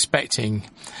Warners were expecting.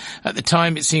 At the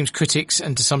time, it seems critics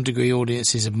and to some degree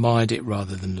audiences admired it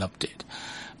rather than loved it.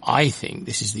 I think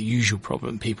this is the usual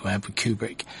problem people have with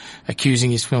Kubrick,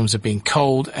 accusing his films of being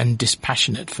cold and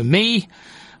dispassionate. For me,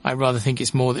 I rather think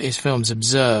it's more that his films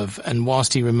observe, and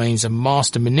whilst he remains a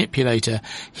master manipulator,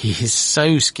 he is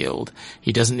so skilled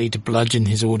he doesn't need to bludgeon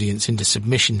his audience into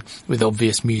submission with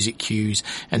obvious music cues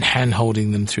and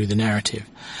hand-holding them through the narrative.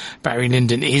 Barry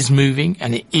Lyndon is moving,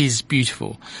 and it is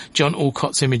beautiful. John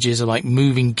Alcott's images are like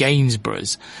moving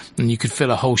Gainsboroughs, and you could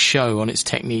fill a whole show on its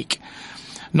technique.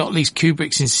 Not least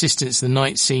Kubrick's insistence the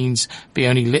night scenes be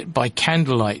only lit by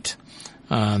candlelight.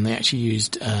 They actually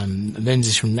used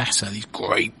lenses from NASA, these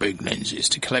great big lenses,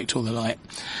 to collect all the light,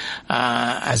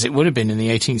 as it would have been in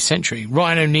the 18th century.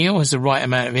 Ryan O'Neal has the right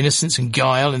amount of innocence and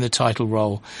guile in the title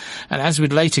role, and as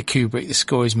with later Kubrick, the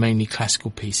score is mainly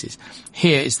classical pieces.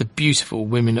 Here is the beautiful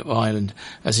Women of Ireland,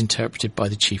 as interpreted by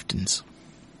the Chieftains.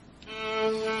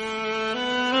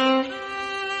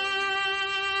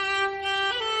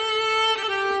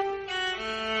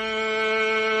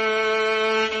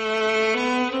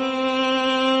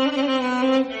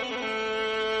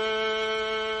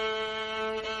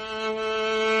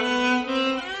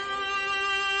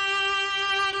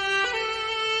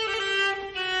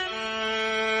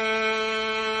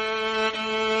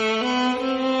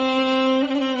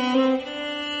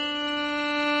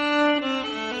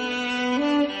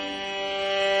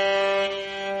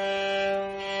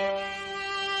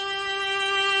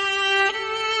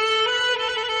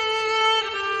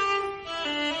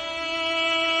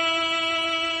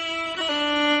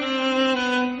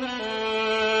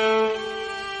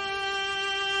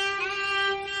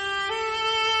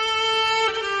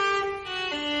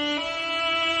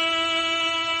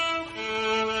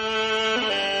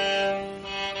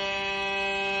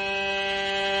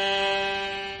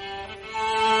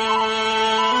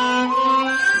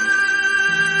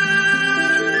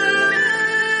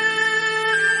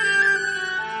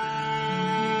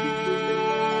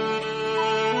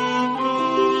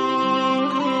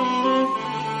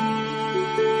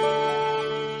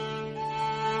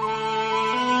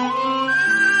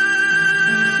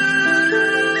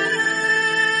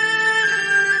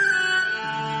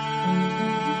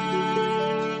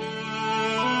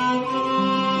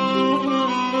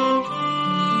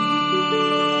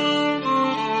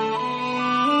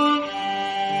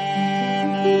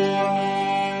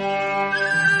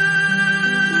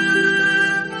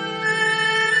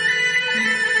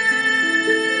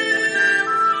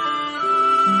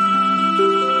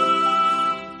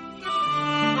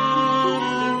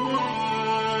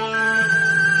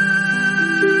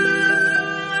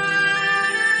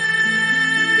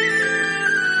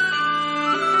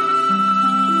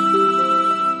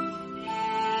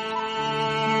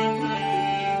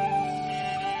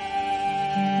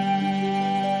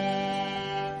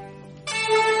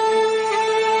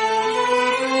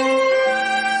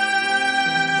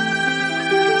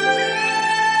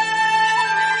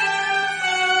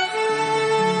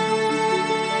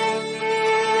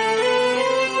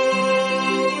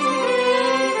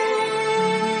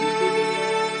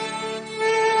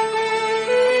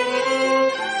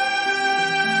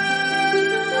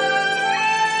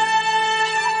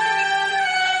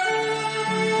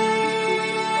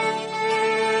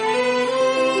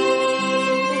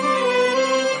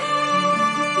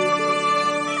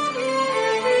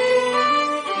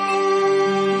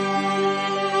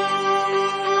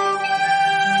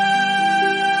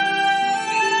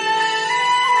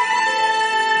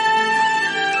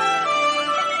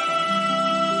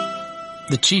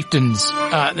 The Chieftains,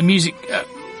 the music,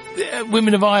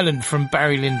 Women of Ireland from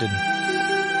Barry Lyndon.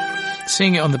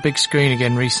 Seeing it on the big screen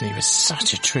again recently was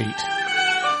such a treat.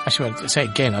 Actually, I'll say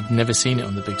again, I'd never seen it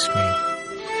on the big screen.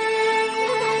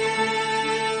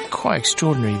 Quite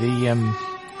extraordinary. The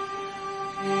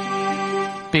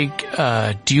big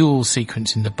duel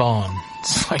sequence in the barn.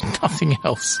 It's like nothing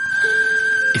else.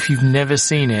 If you've never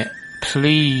seen it,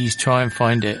 please try and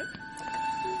find it.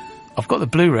 I've got the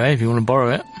Blu-ray if you want to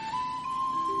borrow it.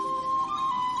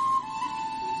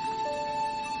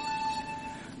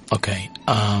 Okay.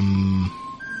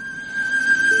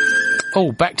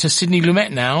 Oh, back to Sidney Lumet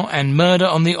now, and Murder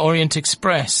on the Orient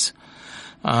Express.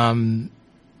 What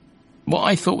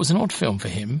I thought was an odd film for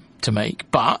him to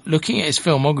make, but looking at his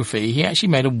filmography, he actually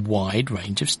made a wide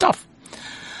range of stuff.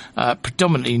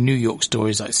 Predominantly New York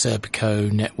stories like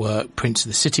Serpico, Network, Prince of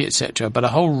the City, etc., but a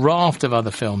whole raft of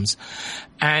other films,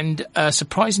 and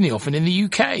surprisingly often in the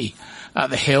UK.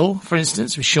 The Hill, for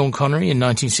instance, with Sean Connery in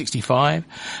 1965,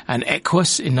 and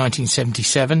Equus in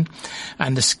 1977,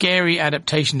 and the scary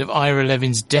adaptation of Ira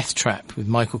Levin's Death Trap with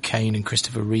Michael Caine and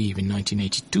Christopher Reeve in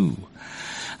 1982.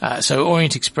 So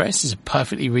Orient Express is a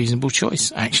perfectly reasonable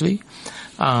choice, actually.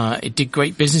 It did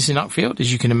great business in Uckfield,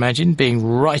 as you can imagine, being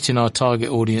right in our target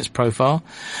audience profile.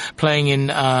 Playing in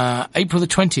April the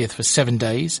 20th for 7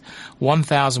 days,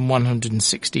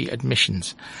 1,160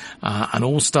 admissions. An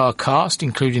all-star cast,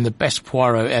 including the best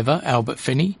Poirot ever, Albert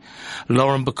Finney,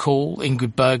 Lauren Bacall,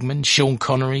 Ingrid Bergman, Sean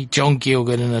Connery, John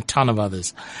Gielgud, and a ton of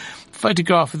others.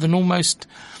 Photographed with an almost,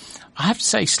 I have to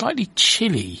say, slightly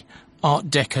chilly Art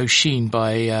Deco sheen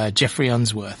by Geoffrey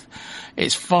Unsworth.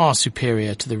 It's far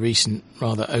superior to the recent,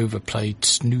 rather overplayed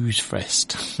Snooze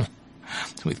Fest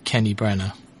with Kenny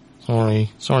Brenner.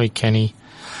 Sorry, Kenny.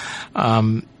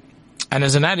 And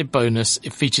as an added bonus,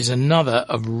 it features another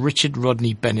of Richard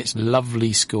Rodney Bennett's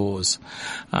lovely scores.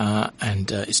 And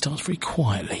it starts very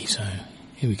quietly, so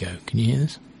here we go. Can you hear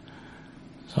this?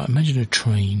 So imagine a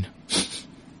train.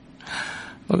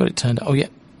 I've got it turned up. Oh, yeah.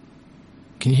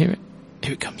 Can you hear it?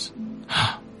 Here it comes.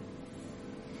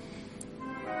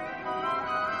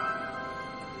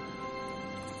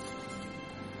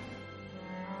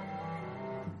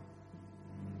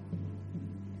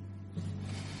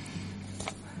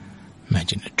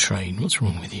 Imagine a train. What's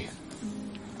wrong with you?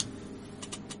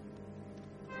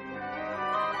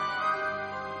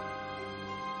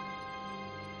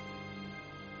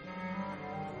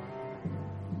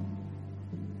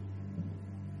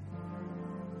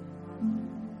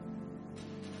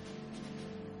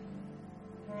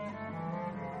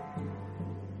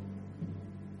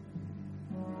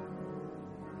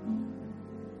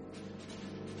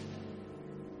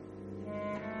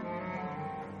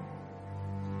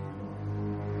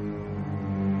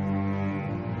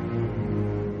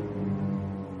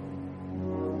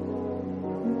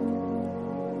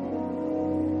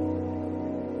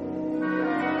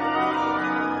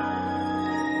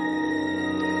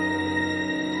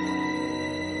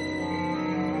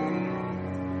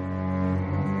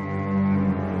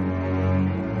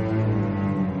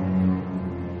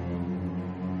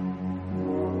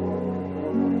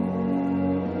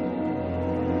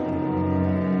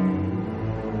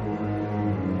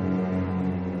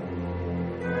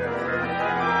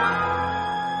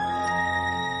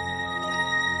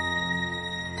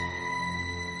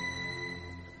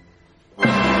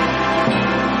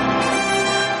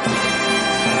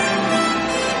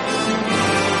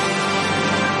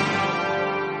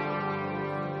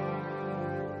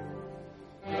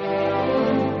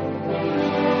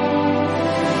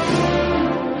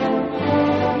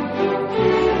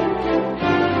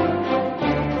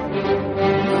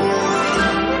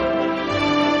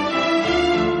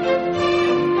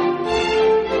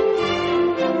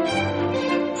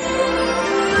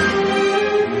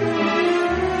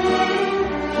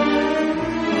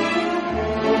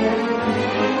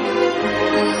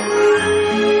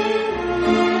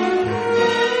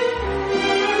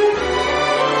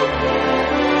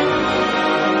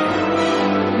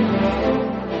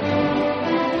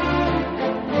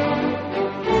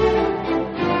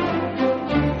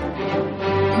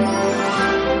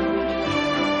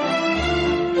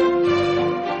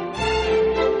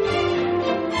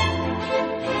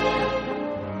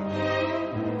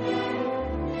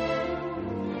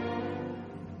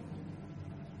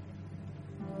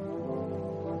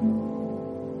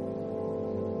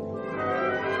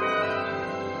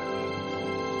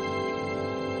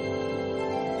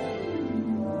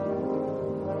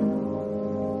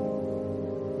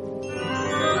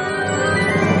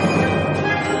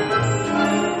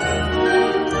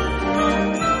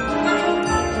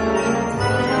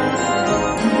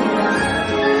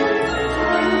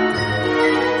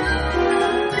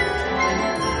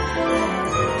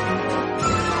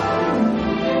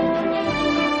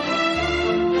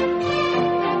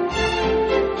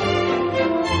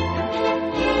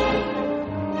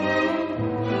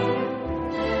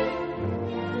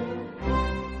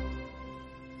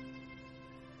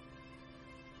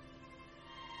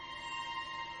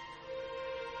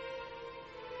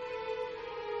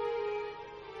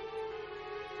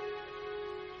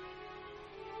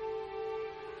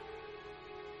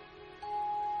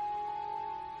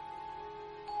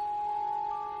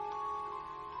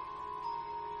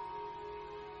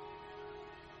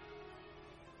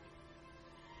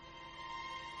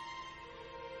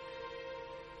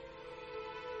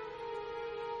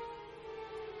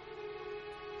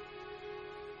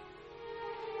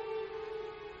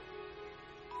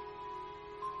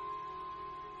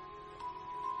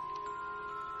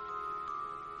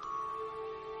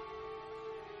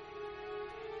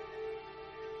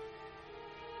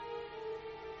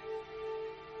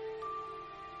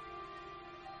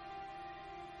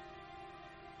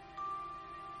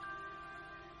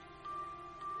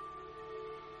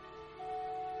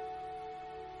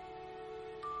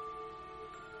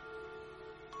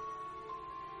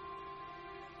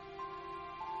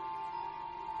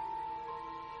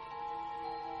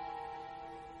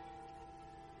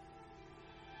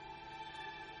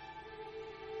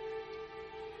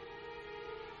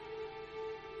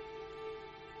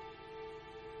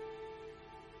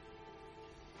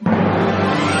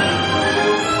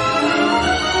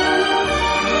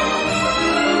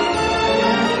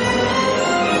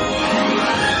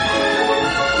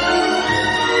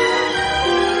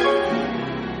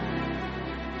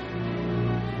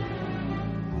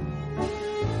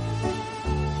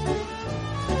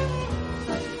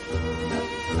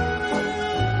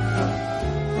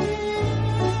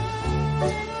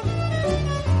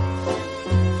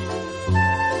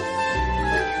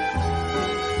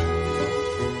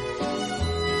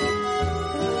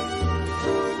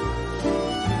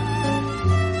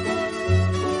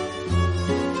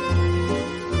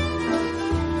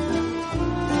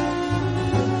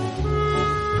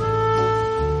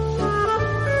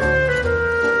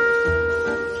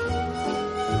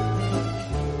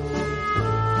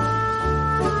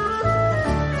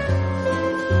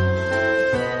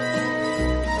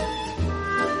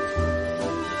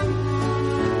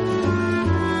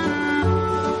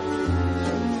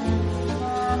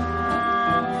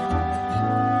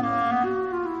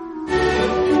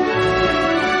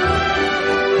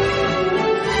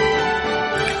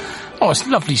 Oh, it's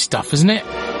lovely stuff, isn't it?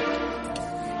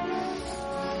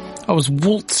 I was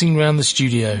waltzing around the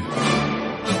studio.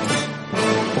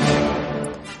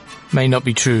 May not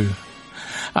be true.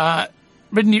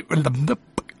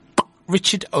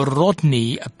 Richard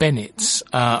Rodney Bennett's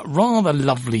rather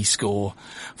lovely score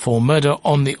for Murder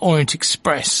on the Orient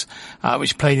Express,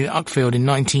 which played in Uckfield in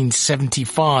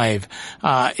 1975.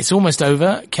 It's almost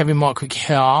over. Kevin Markwick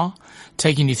here,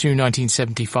 taking you through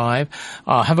 1975.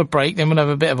 I'll have a break, then we'll have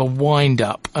a bit of a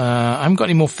wind-up. I haven't got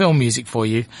any more film music for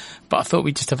you, but I thought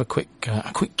we'd just have a quick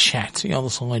chat the other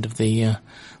side of the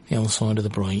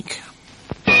break.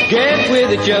 Get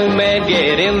with it, young man,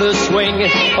 get in the swing.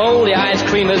 Only ice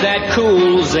cream is that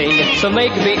cool zing. So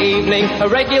make the evening a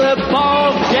regular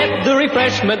ball. Get the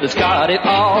refreshment that's got it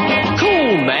all.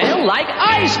 Cool, man, like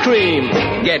ice cream.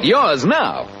 Get yours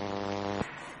now.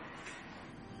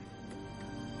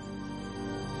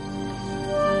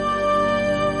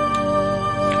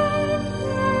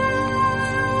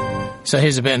 So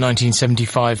here's a bit of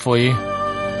 1975 for you.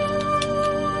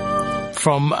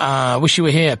 From Wish You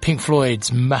Were Here, Pink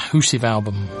Floyd's Massive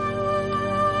album.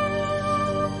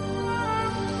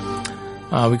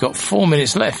 We've got 4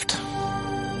 minutes left.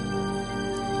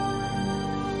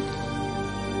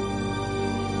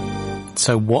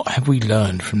 So what have we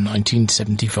learned from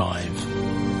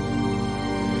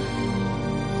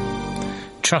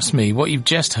 1975? Trust me, what you've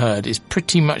just heard is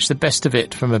pretty much the best of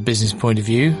it from a business point of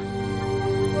view.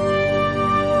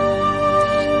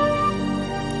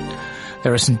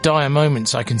 There are some dire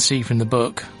moments I can see from the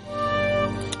book.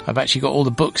 I've actually got all the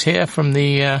books here from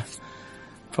the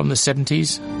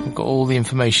 70s. I've got all the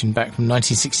information back from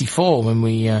 1964 when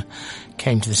we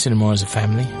came to the cinema as a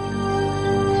family.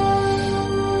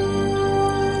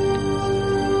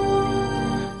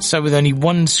 So with only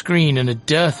one screen and a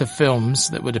dearth of films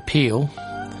that would appeal,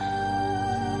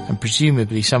 and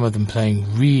presumably some of them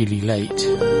playing really late,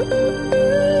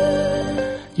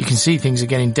 you can see things are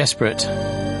getting desperate.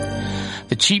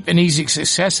 The cheap and easy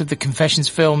success of the Confessions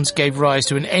films gave rise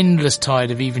to an endless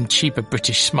tide of even cheaper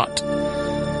British smut.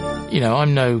 You know,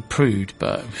 I'm no prude,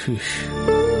 but...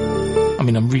 I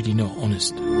mean, I'm really not,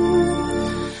 honest.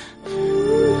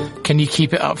 Can you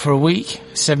keep it up for a week?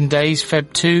 7 days,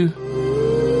 Feb 2?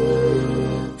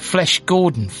 Flesh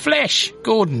Gordon,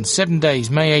 7 days,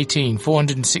 May 18,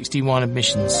 461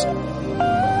 admissions.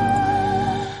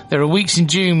 There are weeks in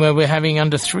June where we're having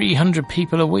under 300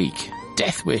 people a week.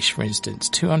 Death Wish, for instance,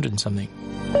 200 and something.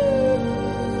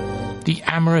 The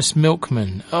Amorous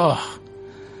Milkman. Oh,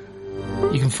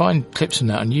 you can find clips from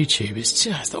that on YouTube. It's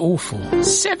just awful.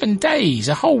 7 days,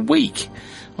 a whole week.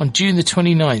 On June the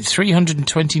 29th,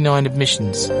 329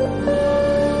 admissions.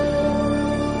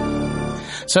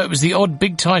 So it was the odd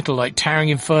big title like Towering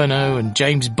Inferno and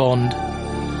James Bond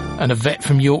and A Vet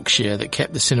from Yorkshire that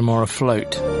kept the cinema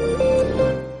afloat.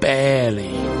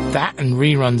 Barely. That and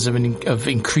reruns of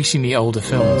increasingly older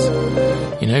films.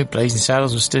 You know, Blazing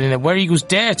Saddles was still in there. Where Eagles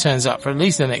Dare turns up for at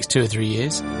least the next 2 or 3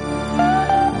 years.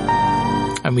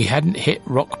 And we hadn't hit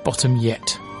rock bottom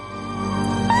yet.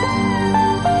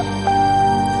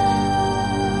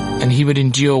 And he would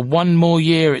endure 1 more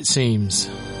year, it seems.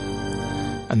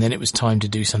 And then it was time to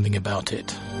do something about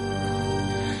it.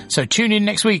 So tune in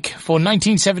next week for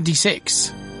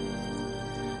 1976,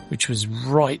 which was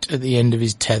right at the end of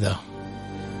his tether.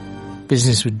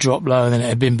 Business would drop lower than it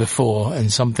had been before,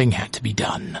 and something had to be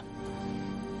done.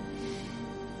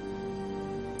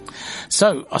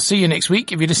 So, I'll see you next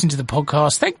week. If you listen to the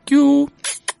podcast, thank you.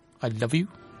 I love you.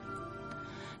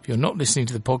 If you're not listening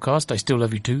to the podcast, I still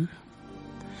love you too.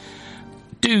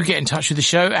 Do get in touch with the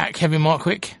show at Kevin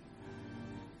Markwick,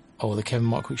 or the Kevin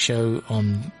Markwick Show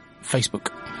on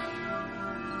Facebook.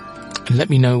 And let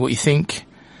me know what you think.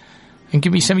 And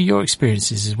give me some of your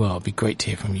experiences as well. It'd be great to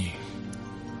hear from you.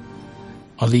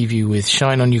 I'll leave you with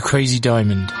Shine On You Crazy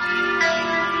Diamond.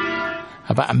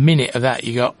 About a minute of that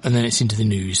you got, and then it's into the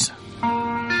news.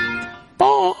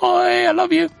 Bye! I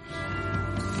love you.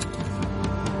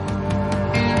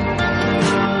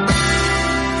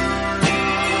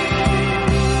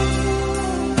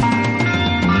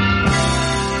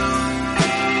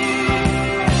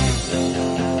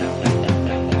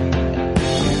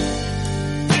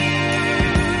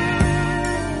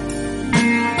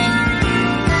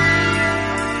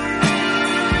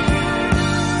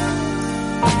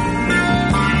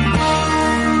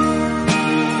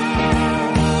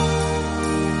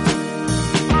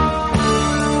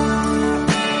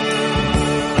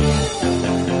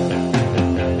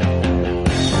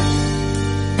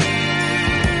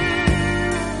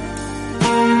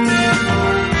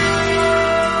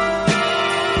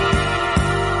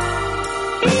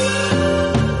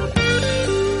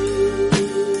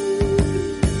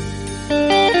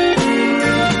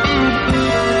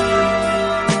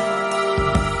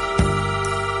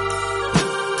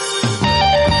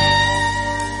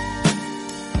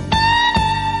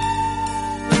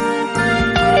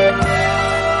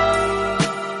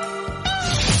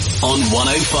 on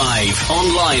 105,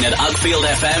 online at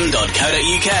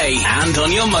uckfieldfm.co.uk and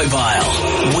on your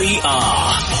mobile. We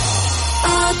are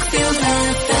Uckfield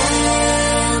FM.